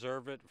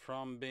 Preserve it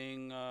from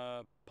being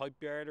a pipe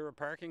yard or a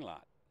parking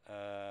lot.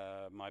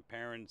 My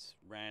parents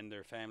ran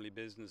their family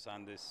business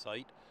on this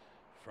site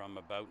from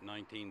about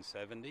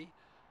 1970.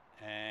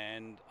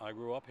 And I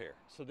grew up here.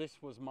 So this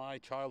was my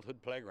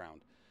childhood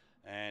playground.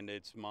 And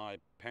it's my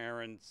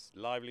parents'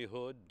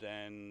 livelihood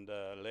and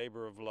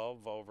labor of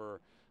love over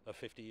a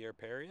 50-year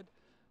period.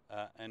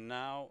 And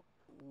now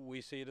we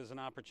see it as an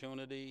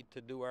opportunity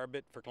to do our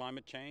bit for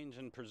climate change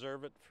and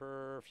preserve it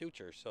for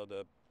future. So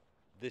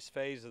this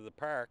phase of the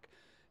park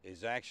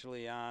is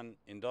actually on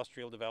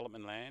industrial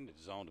development land.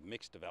 It's zoned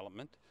mixed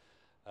development.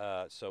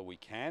 So we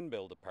can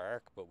build a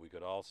park, but we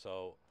could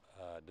also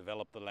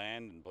develop the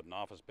land and put an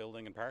office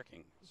building and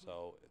parking.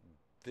 So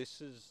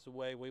this is the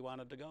way we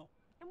wanted to go.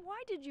 And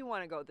why did you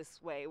want to go this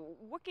way?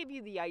 What gave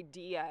you the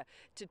idea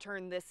to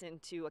turn this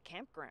into a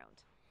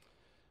campground?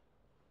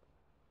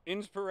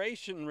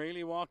 Inspiration,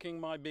 really, walking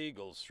my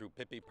beagles through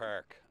Pippi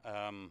Park.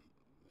 In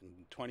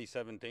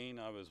 2017,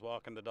 I was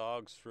walking the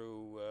dogs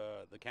through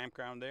the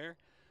campground there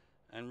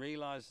and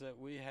realized that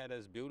we had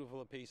as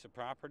beautiful a piece of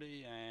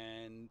property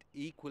and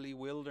equally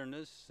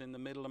wilderness in the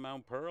middle of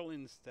Mount Pearl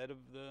instead of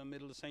the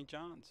middle of St.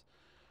 John's.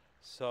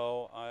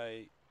 So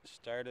I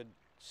started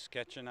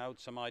sketching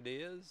out some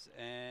ideas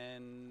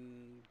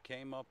and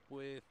came up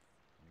with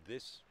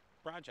this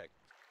project.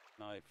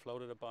 And I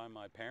floated it by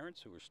my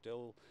parents, who were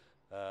still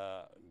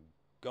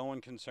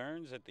going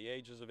concerns at the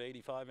ages of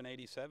 85 and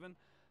 87.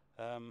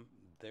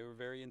 They were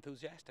very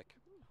enthusiastic.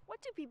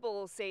 What do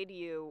people say to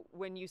you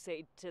when you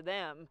say to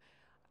them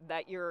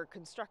that you're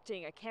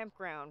constructing a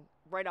campground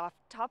right off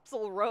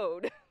Topsail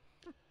Road?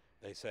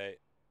 They say,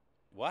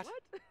 what?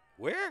 What?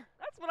 Where?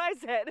 That's what I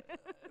said.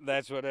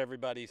 That's what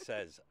everybody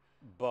says.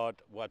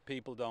 But what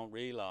people don't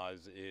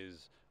realize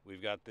is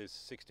we've got this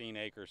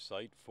 16-acre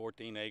site.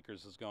 14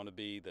 acres is going to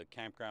be the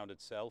campground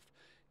itself.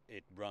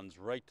 It runs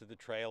right to the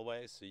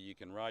trailway, so you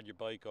can ride your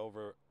bike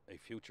over a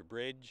future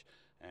bridge,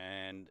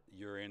 and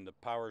you're in the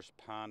Powers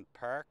Pond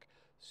Park.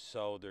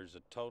 So there's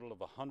a total of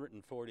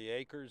 140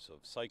 acres of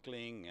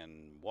cycling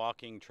and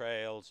walking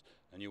trails,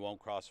 and you won't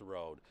cross a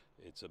road.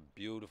 It's a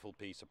beautiful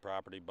piece of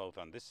property, both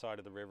on this side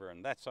of the river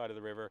and that side of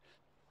the river.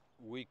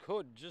 We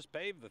could just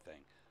pave the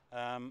thing.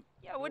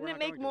 Yeah, wouldn't it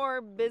make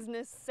more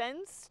business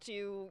sense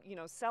to,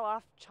 sell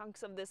off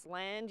chunks of this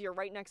land? You're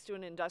right next to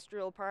an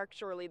industrial park.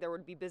 Surely there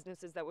would be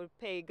businesses that would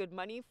pay good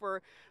money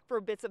for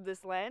bits of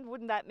this land.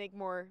 Wouldn't that make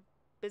more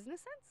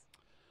business sense?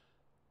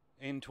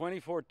 In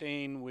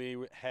 2014,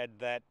 we had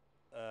that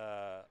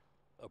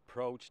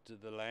approach to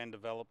the land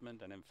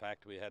development, and in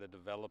fact we had a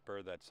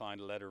developer that signed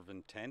a letter of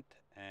intent,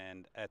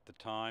 and at the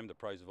time the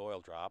price of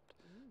oil dropped,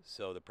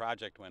 so the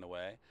project went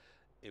away.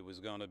 It was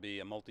going to be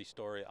a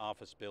multi-story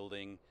office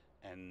building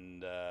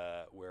and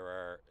where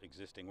our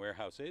existing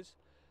warehouse is,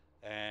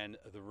 and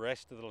the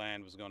rest of the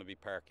land was going to be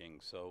parking.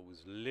 So it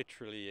was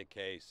literally a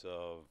case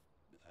of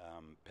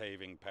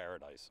paving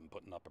paradise and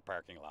putting up a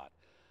parking lot.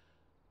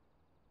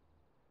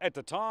 At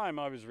the time,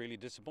 I was really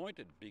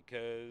disappointed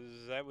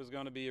because that was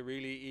going to be a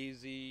really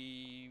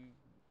easy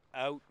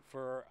out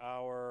for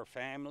our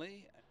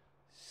family.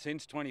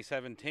 Since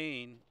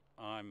 2017,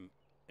 I'm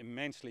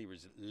immensely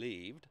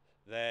relieved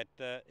that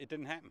it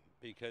didn't happen,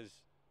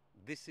 because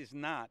this is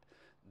not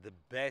the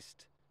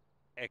best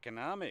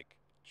economic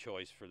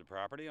choice for the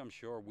property. I'm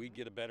sure we'd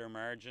get a better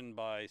margin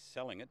by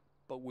selling it,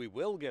 but we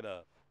will get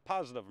a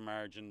positive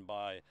margin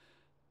by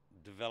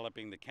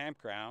developing the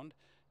campground,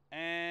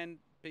 and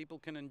people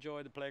can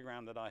enjoy the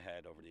playground that I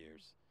had over the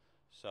years.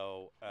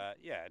 So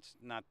yeah, it's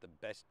not the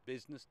best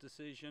business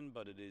decision,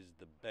 but it is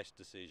the best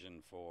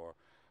decision for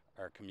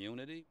our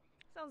community.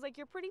 Sounds like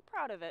you're pretty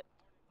proud of it.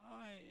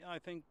 I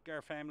think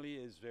our family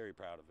is very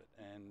proud of it.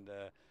 And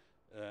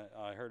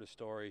I heard a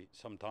story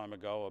some time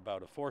ago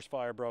about a forest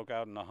fire broke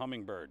out and a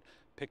hummingbird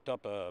picked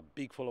up a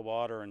beak full of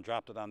water and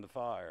dropped it on the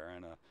fire.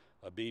 And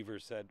a beaver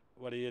said,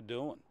 "What are you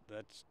doing?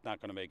 That's not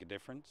going to make a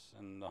difference."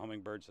 And the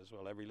hummingbird says,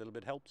 "Well, every little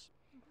bit helps."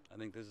 I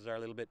think this is our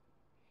little bit.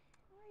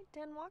 All right,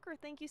 Dan Walker,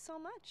 thank you so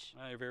much.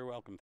 You're very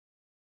welcome.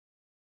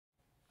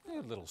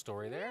 Good little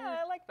story there. Yeah,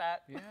 I like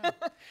that. Yeah.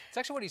 It's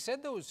actually what he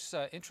said, though, is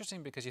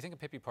interesting, because you think of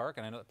Pippi Park,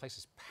 and I know that place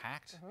is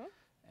packed.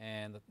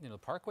 And the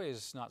Parkway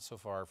is not so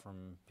far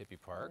from Pippi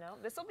Park. No,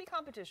 this will be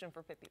competition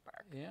for Pippi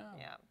Park. Yeah,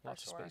 for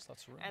lots sure. of space,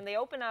 lots of room. And they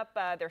open up,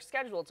 they're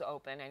scheduled to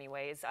open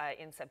anyways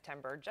in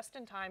September, just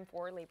in time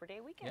for Labor Day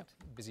weekend.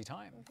 Yep, busy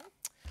time.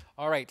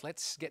 All right,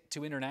 let's get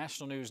to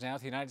international news now.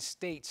 The United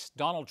States,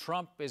 Donald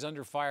Trump is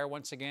under fire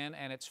once again,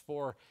 and it's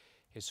for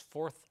his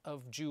 4th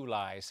of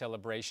July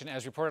celebration.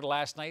 As reported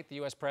last night, the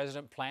U.S.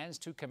 president plans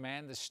to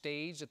command the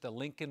stage at the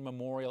Lincoln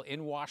Memorial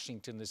in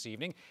Washington this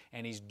evening,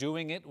 and he's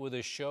doing it with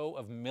a show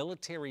of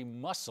military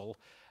muscle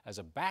as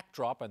a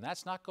backdrop, and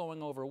that's not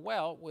going over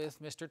well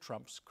with Mr.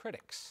 Trump's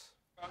critics.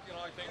 You know,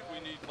 I think we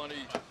need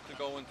money to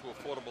go into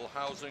affordable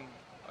housing.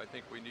 I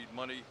think we need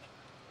money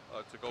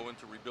to go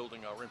into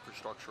rebuilding our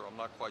infrastructure. I'm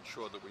not quite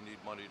sure that we need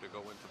money to go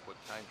into put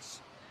tanks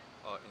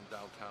in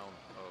downtown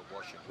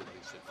Washington,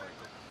 D.C.,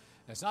 frankly.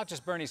 It's not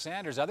just Bernie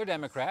Sanders. Other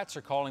Democrats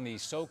are calling the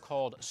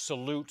so-called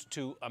Salute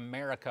to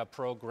America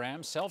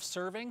program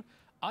self-serving,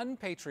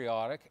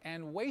 unpatriotic,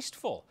 and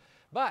wasteful.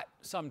 But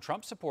some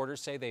Trump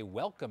supporters say they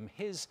welcome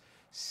his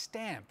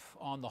stamp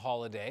on the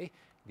holiday.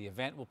 The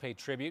event will pay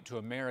tribute to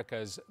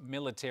America's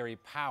military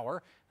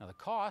power. Now, the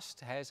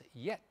cost has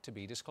yet to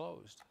be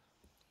disclosed.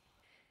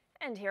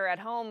 And here at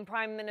home,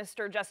 Prime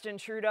Minister Justin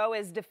Trudeau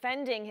is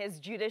defending his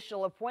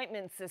judicial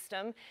appointment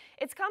system.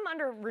 It's come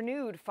under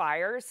renewed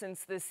fire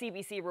since the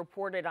CBC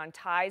reported on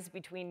ties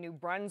between New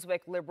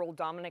Brunswick Liberal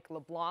Dominic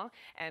LeBlanc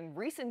and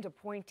recent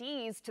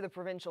appointees to the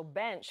provincial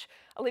bench.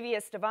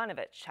 Olivia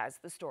Stevanovic has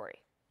the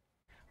story.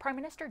 Prime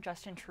Minister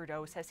Justin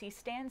Trudeau says he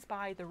stands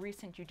by the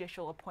recent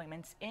judicial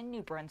appointments in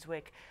New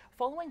Brunswick,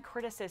 following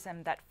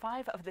criticism that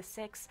 5 of the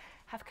 6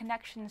 have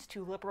connections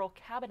to Liberal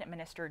Cabinet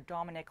Minister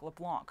Dominic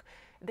LeBlanc.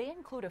 They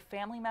include a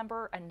family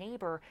member, a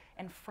neighbour,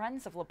 and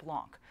friends of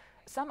LeBlanc.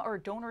 Some are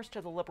donors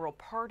to the Liberal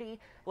Party,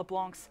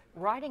 LeBlanc's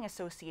riding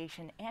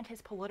association, and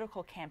his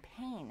political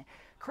campaign.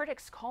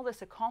 Critics call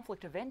this a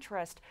conflict of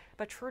interest,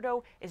 but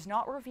Trudeau is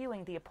not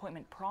reviewing the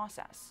appointment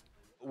process.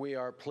 We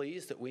are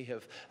pleased that we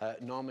have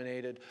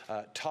nominated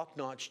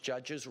top-notch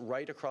judges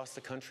right across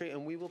the country,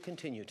 and we will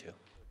continue to.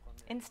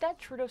 Instead,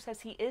 Trudeau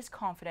says he is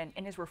confident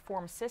in his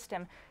reform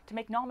system to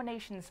make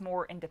nominations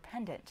more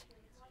independent.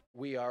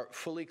 We are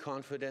fully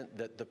confident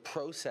that the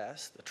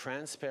process, the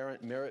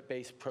transparent,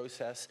 merit-based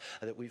process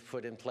that we've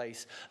put in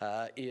place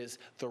is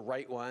the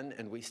right one,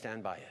 and we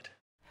stand by it.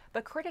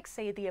 But critics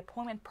say the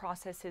appointment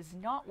process is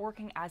not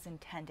working as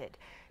intended.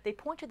 They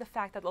point to the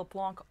fact that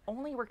LeBlanc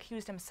only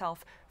recused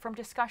himself from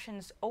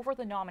discussions over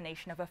the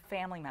nomination of a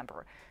family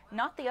member,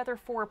 not the other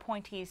 4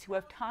 appointees who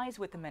have ties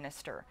with the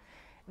minister.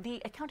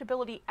 The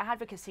accountability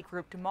advocacy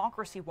group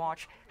Democracy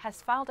Watch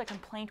has filed a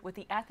complaint with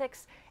the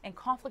Ethics and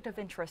Conflict of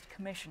Interest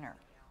Commissioner.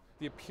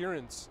 The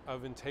appearance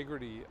of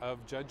integrity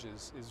of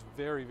judges is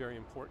very, very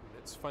important.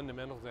 It's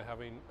fundamental to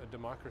having a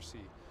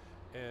democracy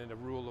and a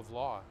rule of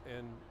law,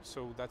 and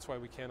so that's why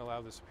we can't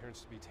allow this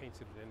appearance to be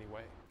tainted in any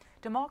way.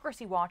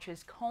 Democracy Watch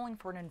is calling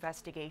for an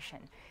investigation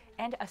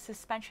and a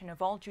suspension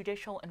of all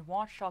judicial and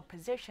watchdog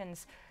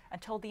positions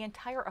until the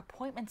entire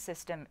appointment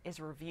system is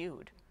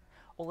reviewed.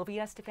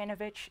 Olivia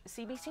Stefanovic,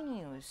 CBC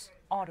News,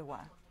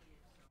 Ottawa.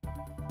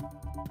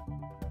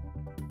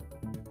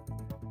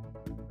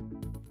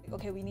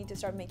 Okay, we need to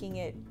start making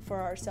it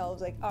for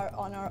ourselves, like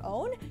on our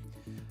own.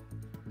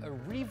 A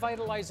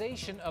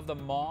revitalization of the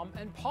mom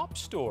and pop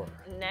store.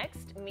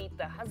 Next, meet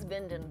the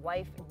husband and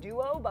wife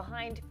duo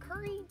behind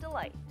Curry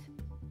Delight.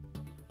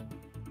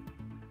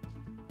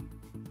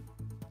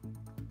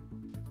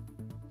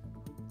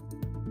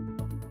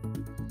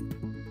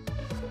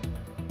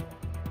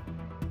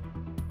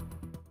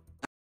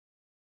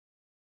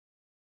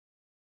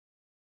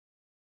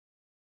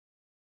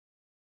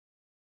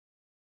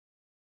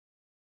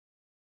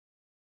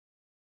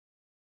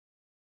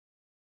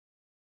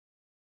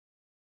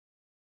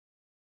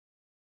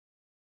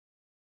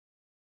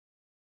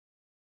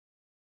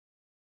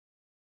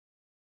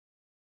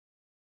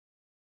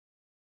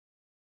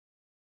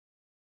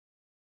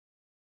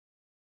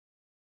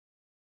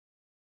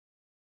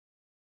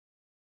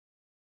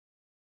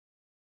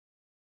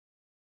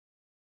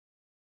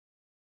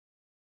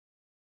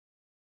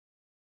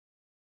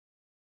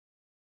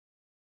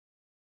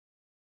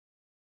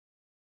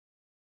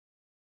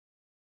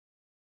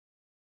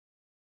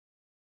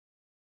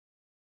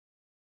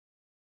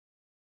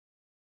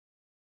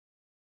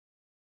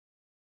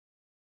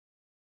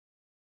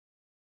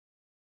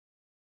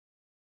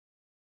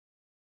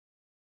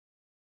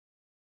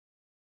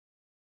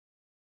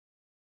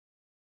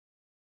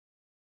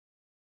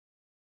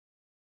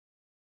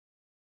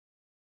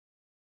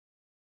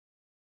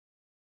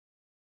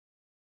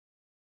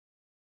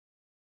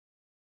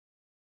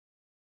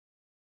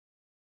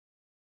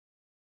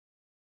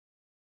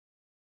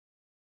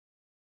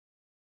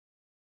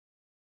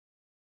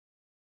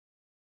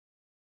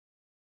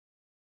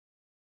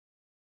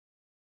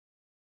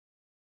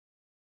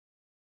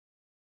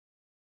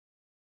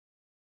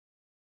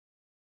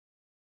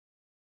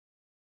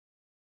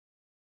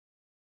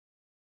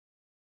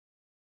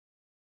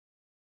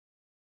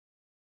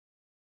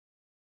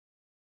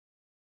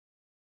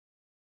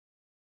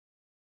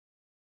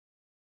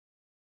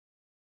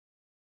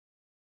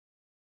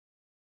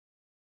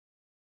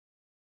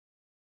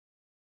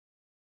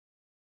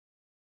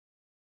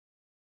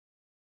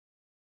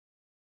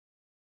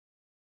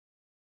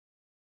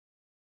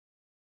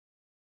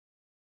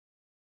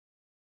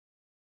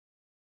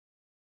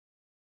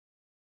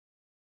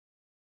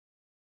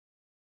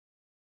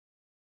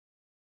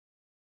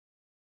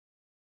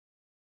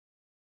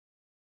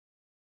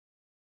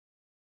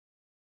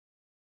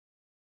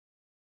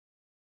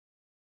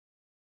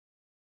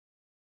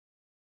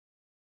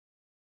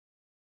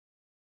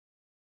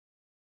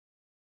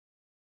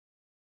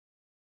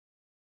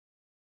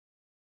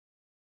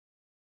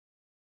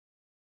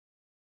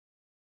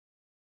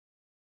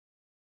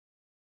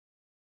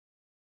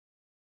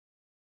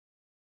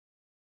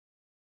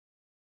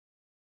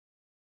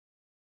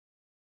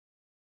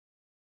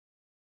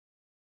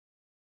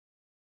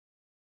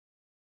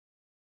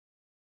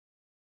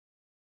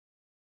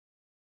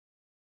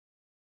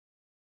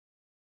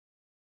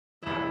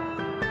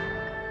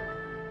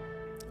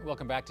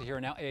 Welcome back to Here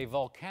Now. A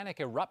volcanic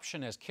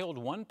eruption has killed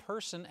one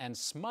person and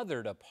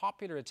smothered a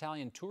popular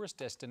Italian tourist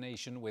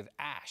destination with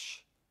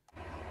ash.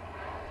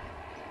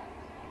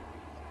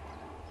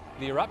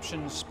 The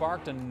eruption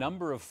sparked a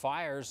number of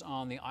fires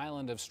on the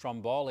island of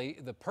Stromboli.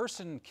 The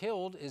person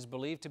killed is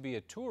believed to be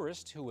a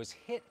tourist who was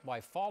hit by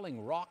falling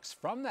rocks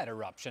from that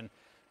eruption.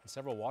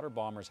 Several water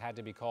bombers had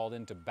to be called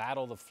in to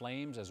battle the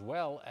flames as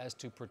well as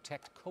to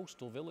protect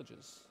coastal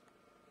villages.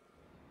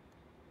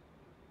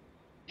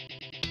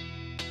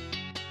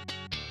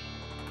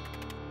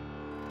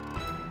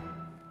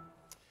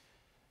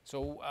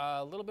 So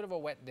a little bit of a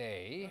wet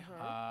day.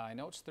 I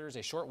know it's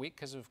Thursday, short week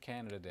because of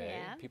Canada Day.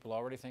 Yeah. People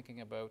already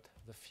thinking about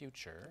the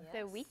future.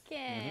 The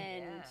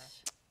weekend.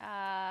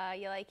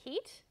 You like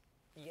heat?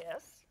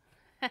 Yes.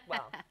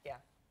 Well, yeah.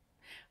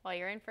 Well,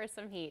 you're in for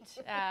some heat.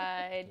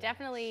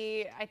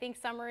 Definitely, I think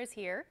summer is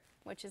here,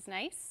 which is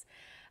nice.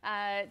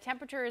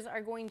 Temperatures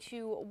are going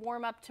to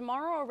warm up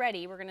tomorrow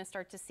already. We're going to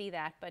start to see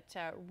that, but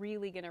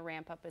really going to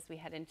ramp up as we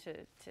head into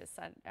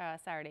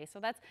Saturday. So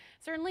that's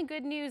certainly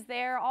good news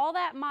there. All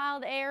that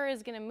mild air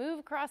is going to move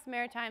across the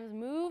Maritimes,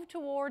 move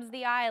towards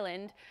the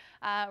island.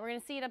 We're going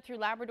to see it up through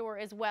Labrador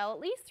as well,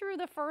 at least through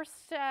the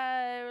first,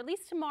 at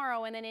least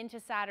tomorrow and then into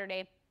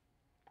Saturday.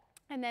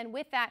 And then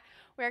with that,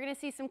 we're going to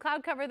see some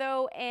cloud cover,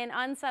 though, and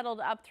unsettled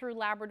up through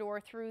Labrador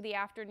through the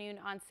afternoon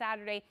on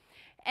Saturday.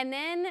 And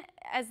then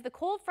as the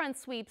cold front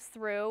sweeps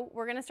through,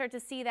 we're going to start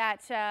to see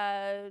that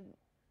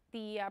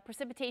the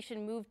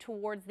precipitation move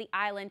towards the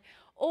island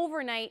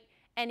overnight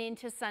and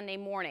into Sunday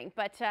morning.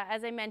 But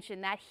as I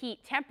mentioned, that heat,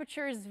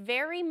 temperatures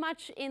very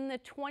much in the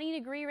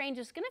 20-degree range.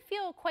 It's going to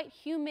feel quite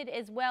humid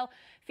as well,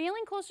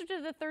 feeling closer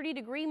to the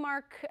 30-degree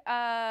mark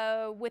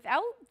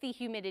without the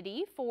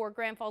humidity for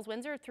Grand Falls,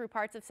 Windsor through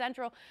parts of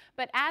Central.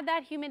 But add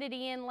that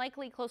humidity in,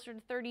 likely closer to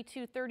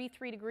 32,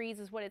 33 degrees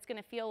is what it's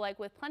going to feel like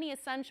with plenty of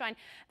sunshine.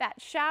 That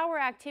shower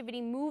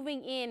activity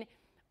moving in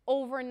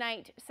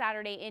overnight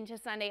Saturday into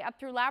Sunday up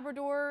through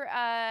Labrador,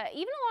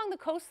 even along the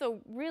coast,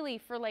 though, really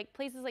for like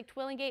places like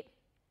Twillingate.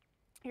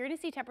 You're going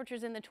to see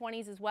temperatures in the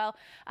 20s as well.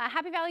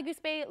 Happy Valley, Goose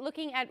Bay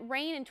looking at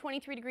rain and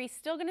 23 degrees.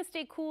 Still going to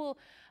stay cool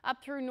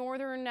up through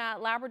northern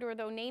Labrador,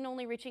 though. Nain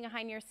only reaching a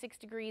high near 6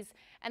 degrees.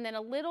 And then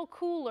a little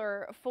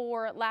cooler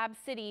for Lab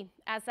City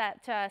as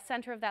that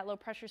center of that low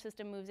pressure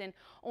system moves in,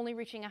 only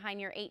reaching a high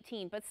near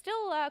 18. But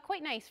still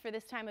quite nice for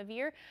this time of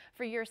year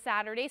for your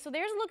Saturday. So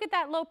there's a look at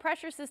that low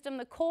pressure system.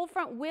 The cold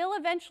front will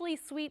eventually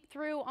sweep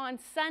through on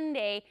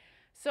Sunday.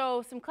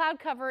 So some cloud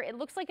cover. It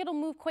looks like it'll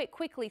move quite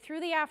quickly. Through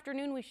the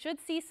afternoon, we should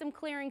see some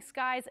clearing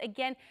skies.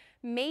 Again,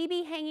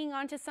 maybe hanging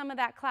on to some of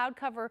that cloud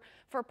cover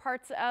for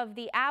parts of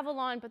the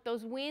Avalon, but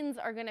those winds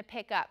are going to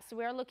pick up. So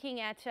we're looking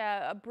at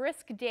a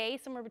brisk day,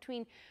 somewhere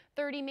between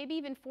 30, maybe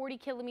even 40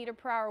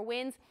 km/h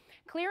winds.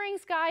 Clearing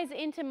skies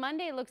into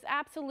Monday looks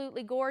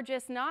absolutely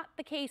gorgeous. Not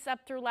the case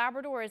up through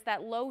Labrador as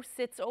that low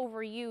sits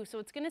over you. So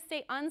it's going to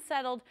stay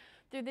unsettled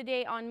through the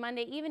day on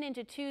Monday, even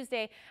into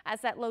Tuesday,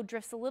 as that low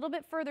drifts a little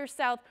bit further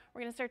south.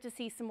 We're going to start to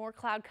see some more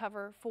cloud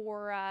cover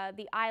for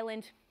the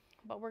island,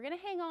 but we're going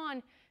to hang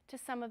on to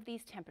some of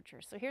these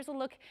temperatures. So here's a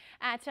look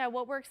at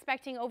what we're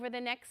expecting over the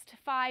next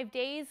 5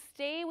 days.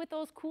 Stay with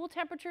those cool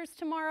temperatures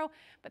tomorrow,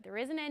 but there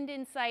is an end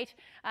in sight.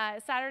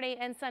 Saturday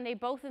and Sunday,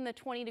 both in the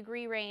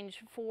 20-degree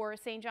range for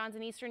St. John's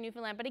and eastern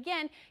Newfoundland. But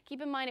again,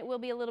 keep in mind it will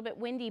be a little bit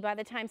windy by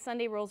the time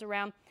Sunday rolls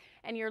around,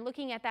 and you're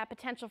looking at that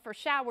potential for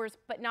showers,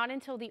 but not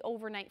until the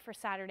overnight for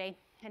Saturday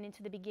and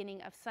into the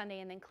beginning of Sunday,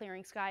 and then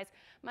clearing skies.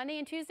 Monday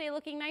and Tuesday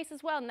looking nice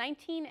as well,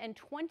 19 and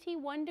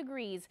 21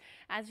 degrees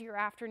as your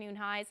afternoon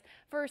highs.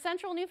 For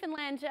central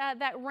Newfoundland,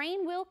 that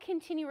rain will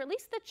continue, or at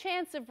least the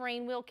chance of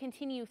rain will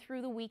continue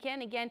through the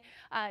weekend. Again,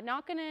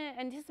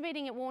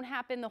 anticipating it won't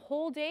happen the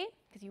whole day,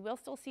 because you will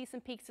still see some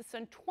peaks of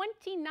sun.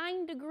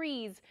 29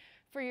 degrees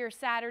for your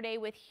Saturday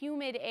with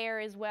humid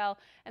air as well,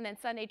 and then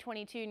Sunday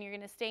 22, and you're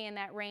going to stay in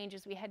that range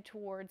as we head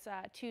towards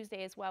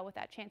Tuesday as well with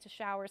that chance of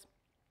showers.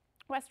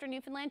 Western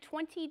Newfoundland,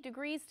 20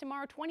 degrees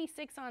tomorrow,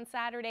 26 on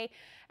Saturday,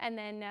 and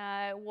then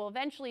we'll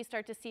eventually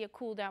start to see a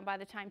cool down by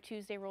the time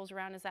Tuesday rolls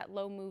around as that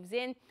low moves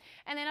in.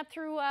 And then up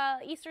through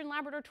eastern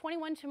Labrador,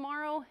 21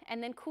 tomorrow,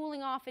 and then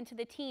cooling off into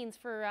the teens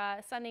for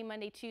Sunday,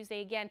 Monday, Tuesday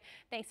again,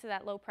 thanks to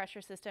that low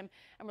pressure system.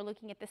 And we're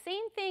looking at the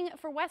same thing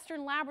for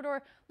western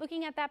Labrador,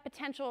 looking at that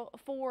potential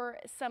for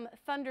some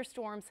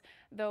thunderstorms,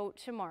 though,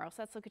 tomorrow.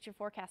 So let's look at your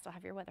forecast. I'll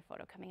have your weather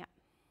photo coming up.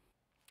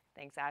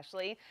 Thanks,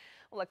 Ashley.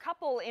 Well, a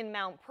couple in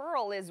Mount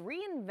Pearl is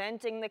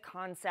reinventing the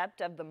concept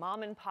of the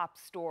mom and pop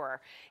store.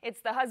 It's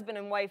the husband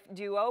and wife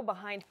duo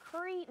behind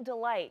Curry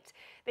Delight.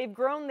 They've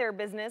grown their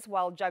business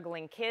while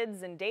juggling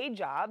kids and day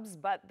jobs,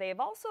 but they've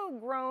also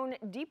grown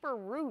deeper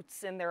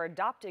roots in their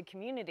adopted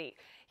community.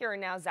 Here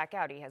and now, Zach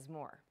Gowdy has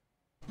more.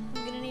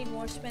 I'm gonna need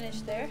more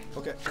spinach there.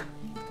 Okay.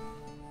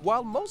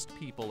 While most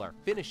people are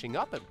finishing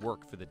up at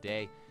work for the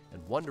day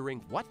and wondering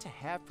what to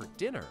have for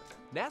dinner,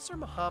 Nasser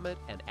Mohammed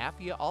and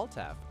Afia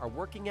Altaf are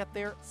working at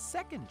their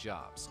second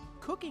jobs,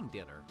 cooking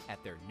dinner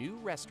at their new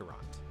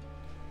restaurant.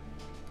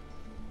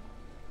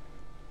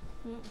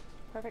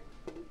 Perfect.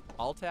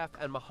 Altaf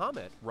and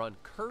Mohammed run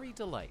Curry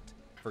Delight,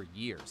 For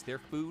years, their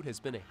food has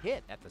been a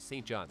hit at the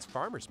St. John's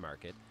Farmers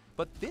Market,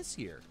 but this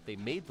year they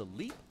made the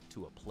leap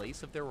to a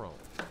place of their own.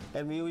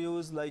 And we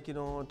use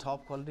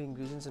top quality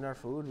ingredients in our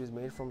food. It's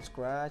made from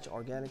scratch,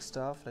 organic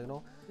stuff,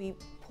 We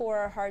pour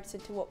our hearts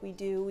into what we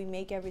do. We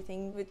make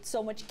everything with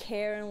so much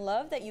care and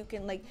love that you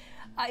can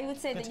I would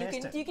say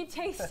that you can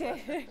taste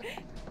it.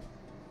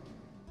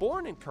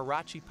 Born in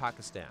Karachi,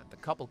 Pakistan, the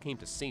couple came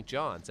to St.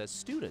 John's as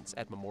students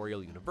at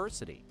Memorial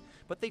University,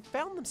 but they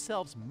found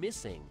themselves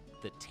missing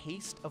the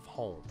taste of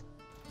home.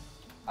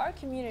 Our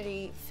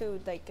community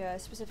food,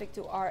 specific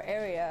to our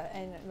area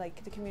and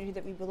the community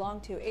that we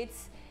belong to,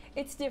 it's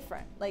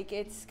different.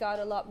 It's got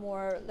a lot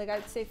more,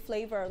 I'd say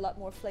flavor, a lot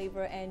more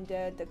flavor, and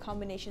the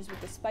combinations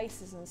with the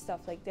spices and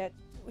stuff like that.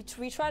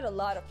 We tried a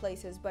lot of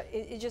places, but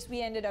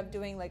we ended up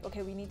doing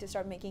okay, we need to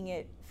start making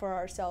it for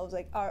ourselves,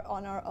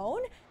 on our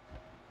own.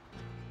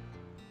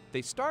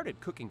 They started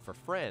cooking for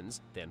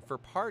friends, then for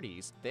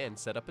parties, then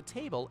set up a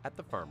table at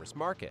the farmers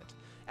market.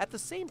 At the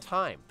same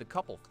time, the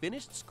couple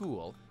finished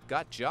school,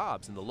 got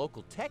jobs in the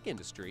local tech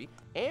industry,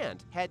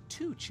 and had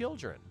 2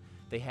 children.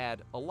 They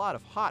had a lot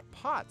of hot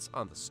pots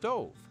on the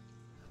stove.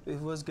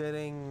 It was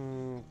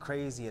getting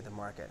crazy at the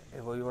market.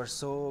 We were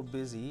so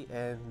busy,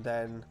 and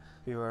then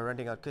we were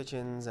renting out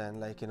kitchens,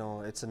 and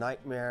it's a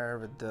nightmare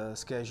with the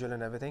schedule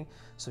and everything.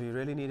 So we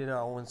really needed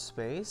our own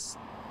space.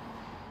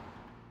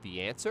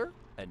 The answer?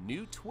 A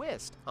new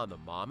twist on the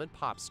mom and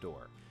pop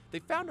store. They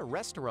found a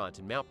restaurant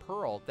in Mount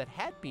Pearl that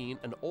had been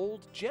an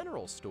old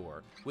general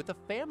store with a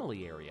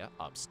family area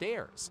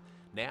upstairs.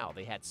 Now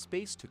they had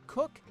space to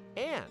cook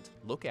and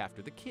look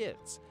after the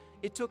kids.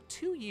 It took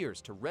 2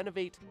 years to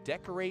renovate,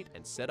 decorate,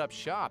 and set up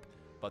shop,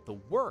 but the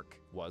work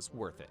was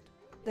worth it.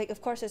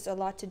 Of course, it's a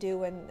lot to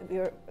do, and we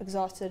were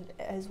exhausted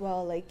as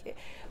well.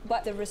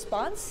 But the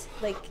response,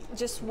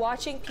 just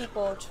watching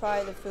people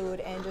try the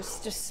food and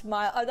just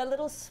smile, that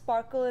little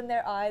sparkle in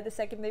their eye the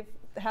second they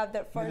have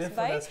their first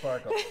bite. That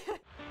sparkle.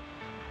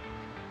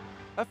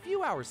 A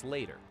few hours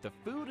later, the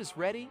food is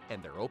ready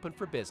and they're open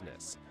for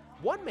business.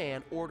 One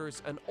man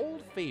orders an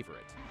old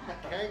favorite.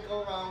 Can't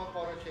go wrong with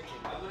butter chicken.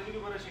 I'm gonna give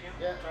you butter chicken.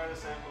 Yeah. Try the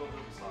sample of the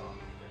masala.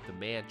 The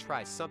man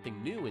tries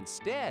something new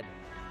instead.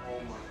 Oh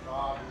my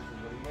God,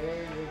 this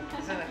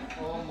is amazing.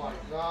 Oh my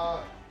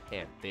God.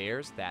 And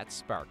there's that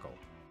sparkle.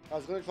 I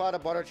was gonna try the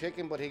butter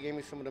chicken, but he gave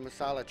me some of the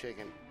masala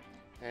chicken.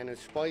 And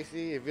it's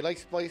spicy. If you like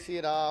spicy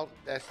at all,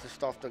 that's the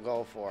stuff to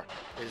go for,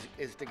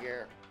 is the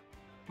gear.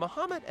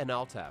 Mohammed and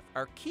Altaf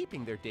are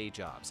keeping their day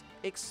jobs,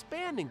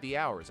 expanding the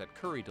hours at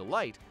Curry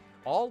Delight,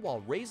 all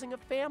while raising a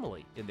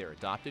family in their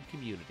adopted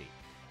community.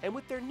 And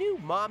with their new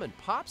mom and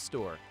pop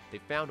store, they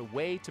found a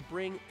way to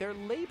bring their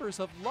labors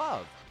of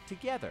love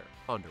together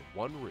under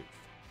one roof.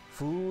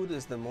 Food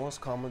is the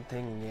most common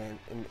thing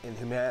in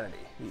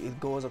humanity. It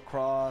goes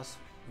across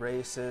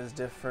races,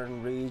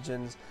 different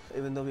regions.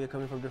 Even though we are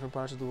coming from different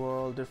parts of the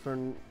world,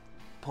 different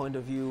point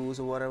of views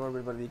or whatever,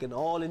 but we can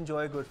all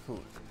enjoy good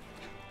food.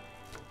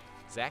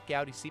 Zach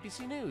Gowdy,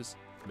 CBC News,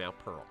 Mount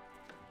Pearl.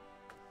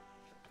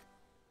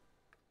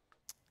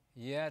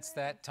 Yeah, it's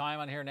that time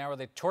on here now where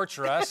they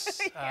torture us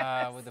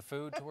Yes. with the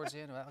food towards the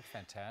end. That looks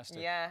fantastic.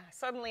 Yeah,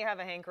 suddenly have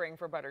a hankering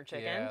for butter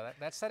chicken. Yeah,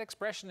 that's that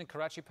expression in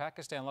Karachi,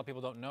 Pakistan. A lot of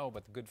people don't know,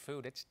 but the good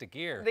food, it's the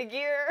gear. The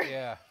gear.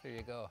 Yeah, there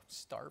you go. I'm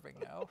starving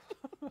now.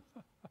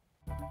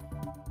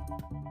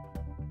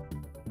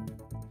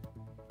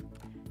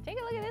 Take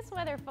a look at this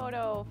weather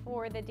photo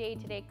for the day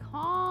today.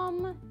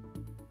 Calm,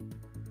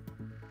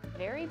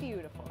 very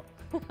beautiful.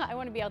 I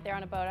want to be out there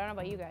on a boat. I don't know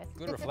about you guys.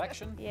 Good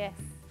reflection. Yes.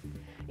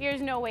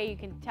 There's no way you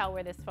can tell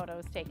where this photo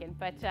is taken,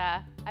 but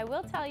I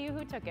will tell you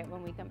who took it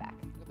when we come back.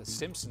 The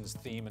Simpsons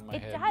theme in my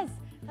head. It does.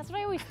 That's what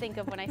I always think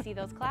of when I see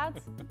those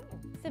clouds.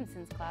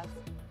 Simpsons clouds.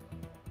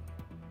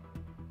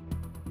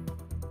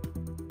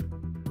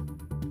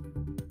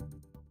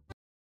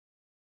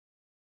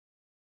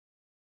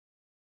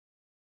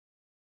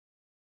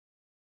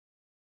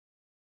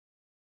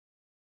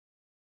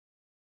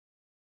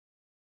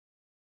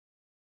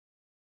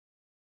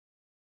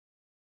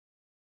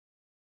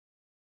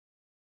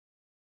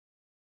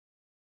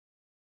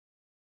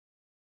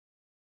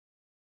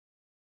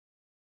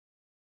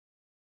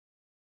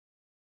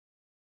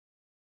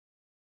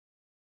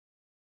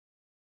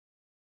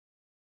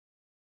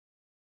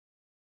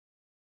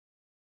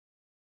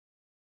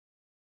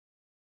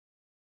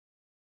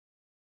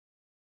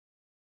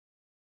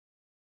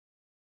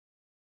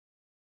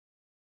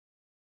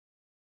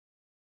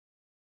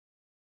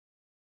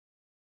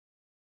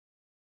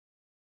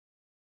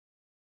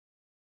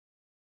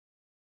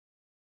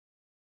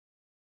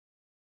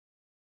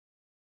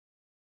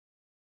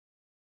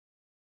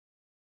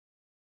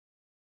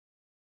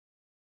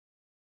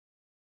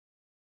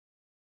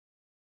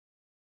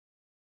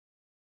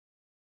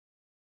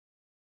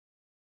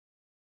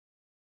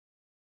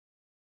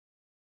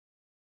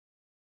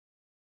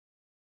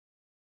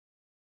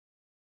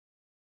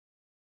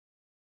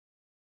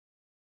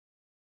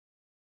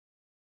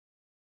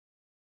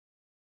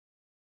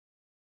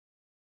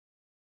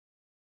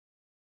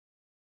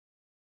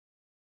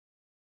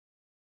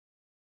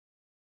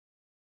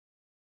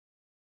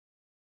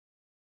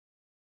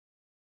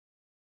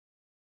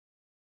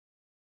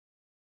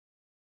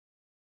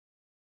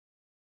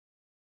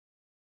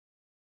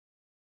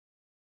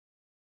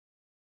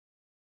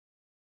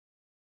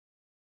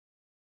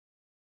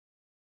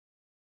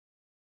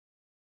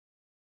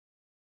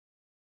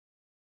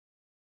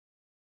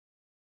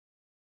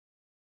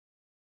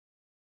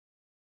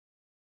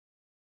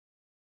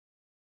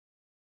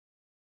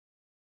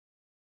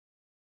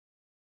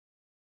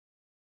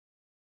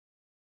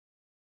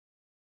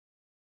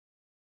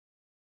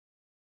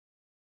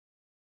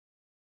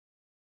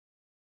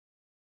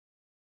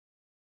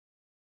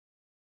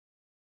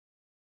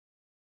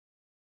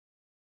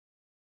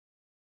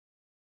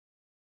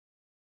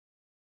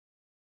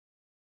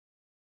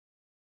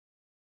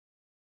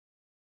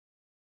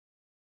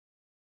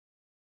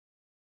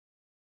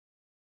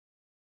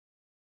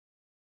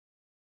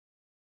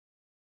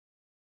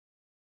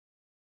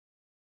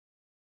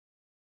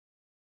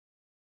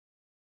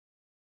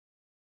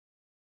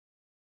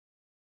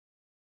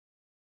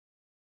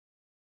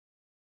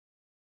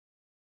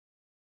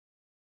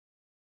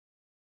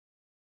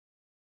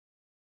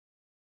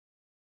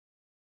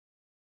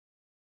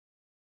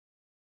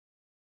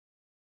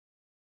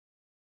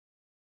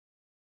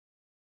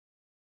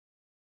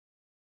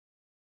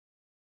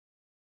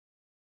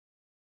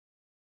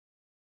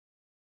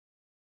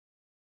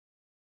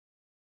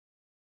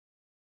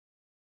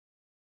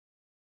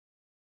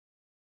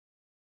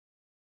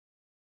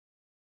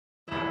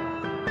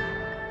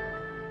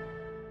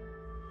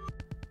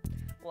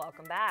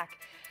 Welcome back.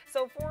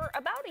 So for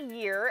about a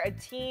year, a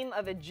team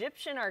of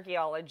Egyptian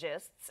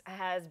archaeologists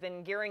has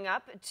been gearing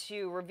up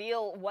to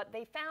reveal what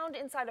they found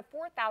inside a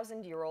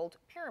 4,000-year-old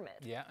pyramid.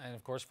 Yeah, and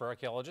of course for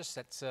archaeologists,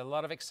 that's a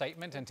lot of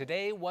excitement, and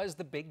today was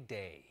the big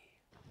day.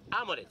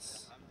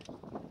 Amulets,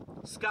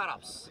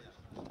 scarabs,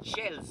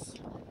 shells,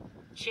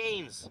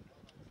 chains,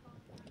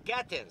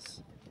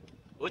 catons,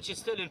 which is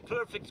still in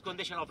perfect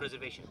condition of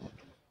preservation.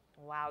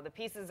 Wow, the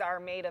pieces are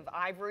made of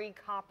ivory,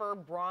 copper,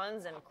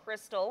 bronze, and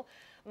crystal.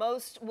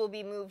 Most will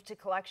be moved to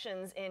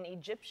collections in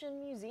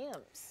Egyptian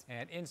museums.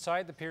 And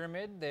inside the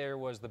pyramid, there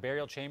was the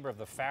burial chamber of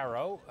the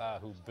pharaoh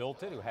who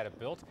built it, who had it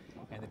built.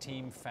 And the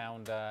team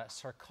found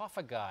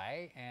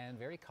sarcophagi and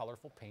very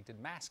colorful painted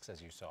masks,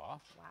 as you saw.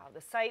 Wow,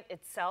 the site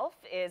itself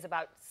is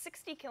about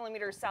 60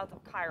 kilometers south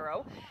of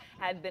Cairo,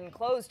 had been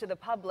closed to the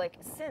public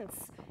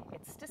since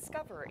its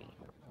discovery.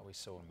 Always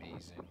so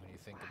amazing when you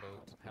think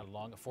about how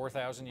long,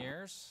 4,000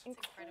 years?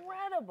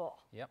 Incredible.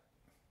 Yep.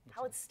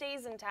 How it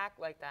stays intact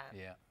like that.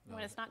 Yeah.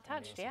 When it's not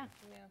touched, yeah.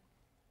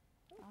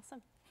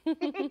 Awesome.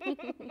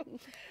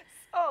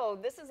 Oh,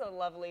 this is a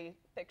lovely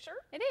picture.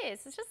 It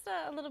is. It's just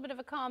a little bit of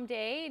a calm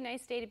day.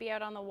 Nice day to be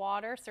out on the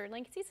water. Certainly,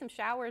 you can see some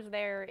showers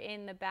there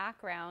in the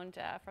background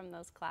from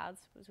those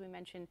clouds, as we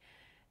mentioned,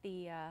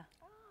 the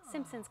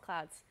Simpsons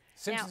clouds.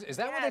 Simpsons, now, is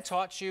that what they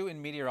taught you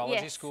in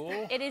meteorology school?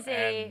 It is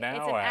it's an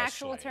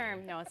actual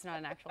term. No, it's not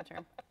an actual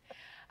term.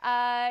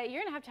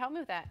 You're gonna have to help me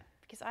with that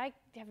because I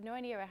have no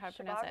idea how to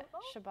pronounce it.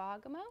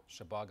 Shabagamo?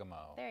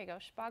 Shabagamo. There you go,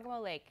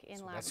 Shabagamo Lake in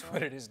Labrador. That's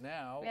what it is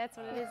now. That's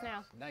what it is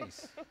now.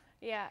 Nice.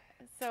 Yeah.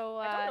 So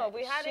I don't know. Have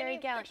we had Sherry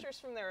any Gallant. pictures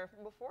from there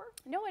before?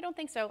 No, I don't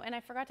think so. And I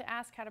forgot to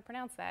ask how to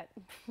pronounce that.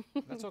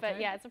 That's okay.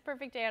 But yeah, it's a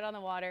perfect day out on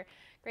the water.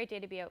 Great day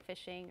to be out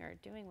fishing or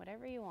doing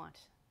whatever you want.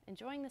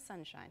 Enjoying the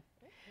sunshine.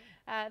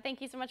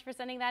 Thank you so much for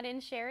sending that in,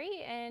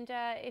 Sherry. And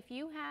if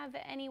you have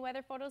any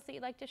weather photos that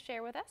you'd like to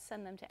share with us,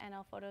 send them to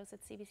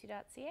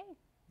nlphotos@cbc.ca.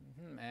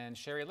 And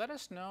Sherry, let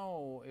us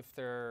know if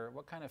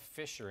what kind of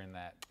fish are in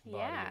that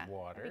body of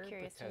water. I'd be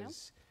curious to know.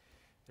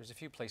 There's a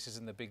few places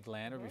in the big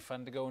land. It would be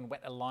fun to go and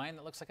wet a line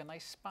that looks like a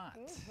nice spot.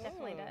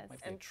 Definitely does.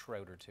 Might be a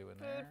trout or two in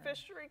there. Food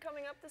fishery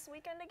coming up this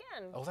weekend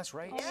again. Oh, that's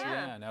right.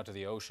 Yeah. Now to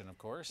the ocean, of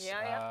course.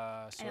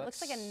 Yeah. And it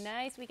looks like a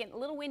nice weekend. A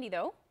little windy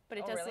though, but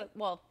it does really? look,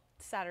 well,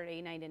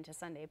 Saturday night into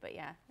Sunday, but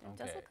yeah, it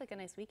does look like a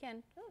nice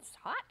weekend. Oh, it's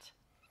hot.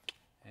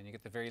 And you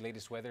get the very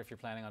latest weather if you're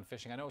planning on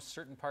fishing. I know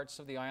certain parts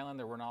of the island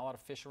there were not a lot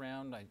of fish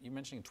around. You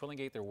mentioned in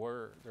Twillingate there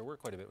were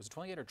quite a bit. Was it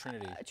Twillingate or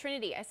Trinity?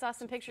 Trinity. I saw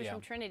some pictures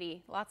from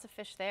Trinity. Lots of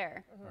fish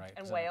there. Right.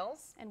 And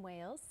whales. And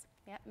whales.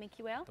 Yeah,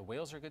 minky whale. The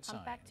whales are a good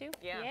sign. Back too.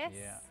 Yeah. Yes.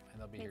 Yeah, and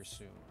they'll be here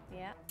soon.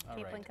 Yeah. All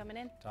Capelin right. coming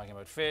in. Talking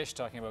about fish,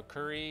 talking about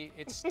curry.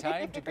 It's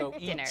time to go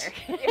eat. Dinner.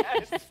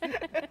 Yes.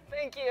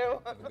 Thank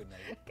you. Have a good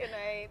night. Good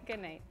night. Good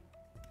night.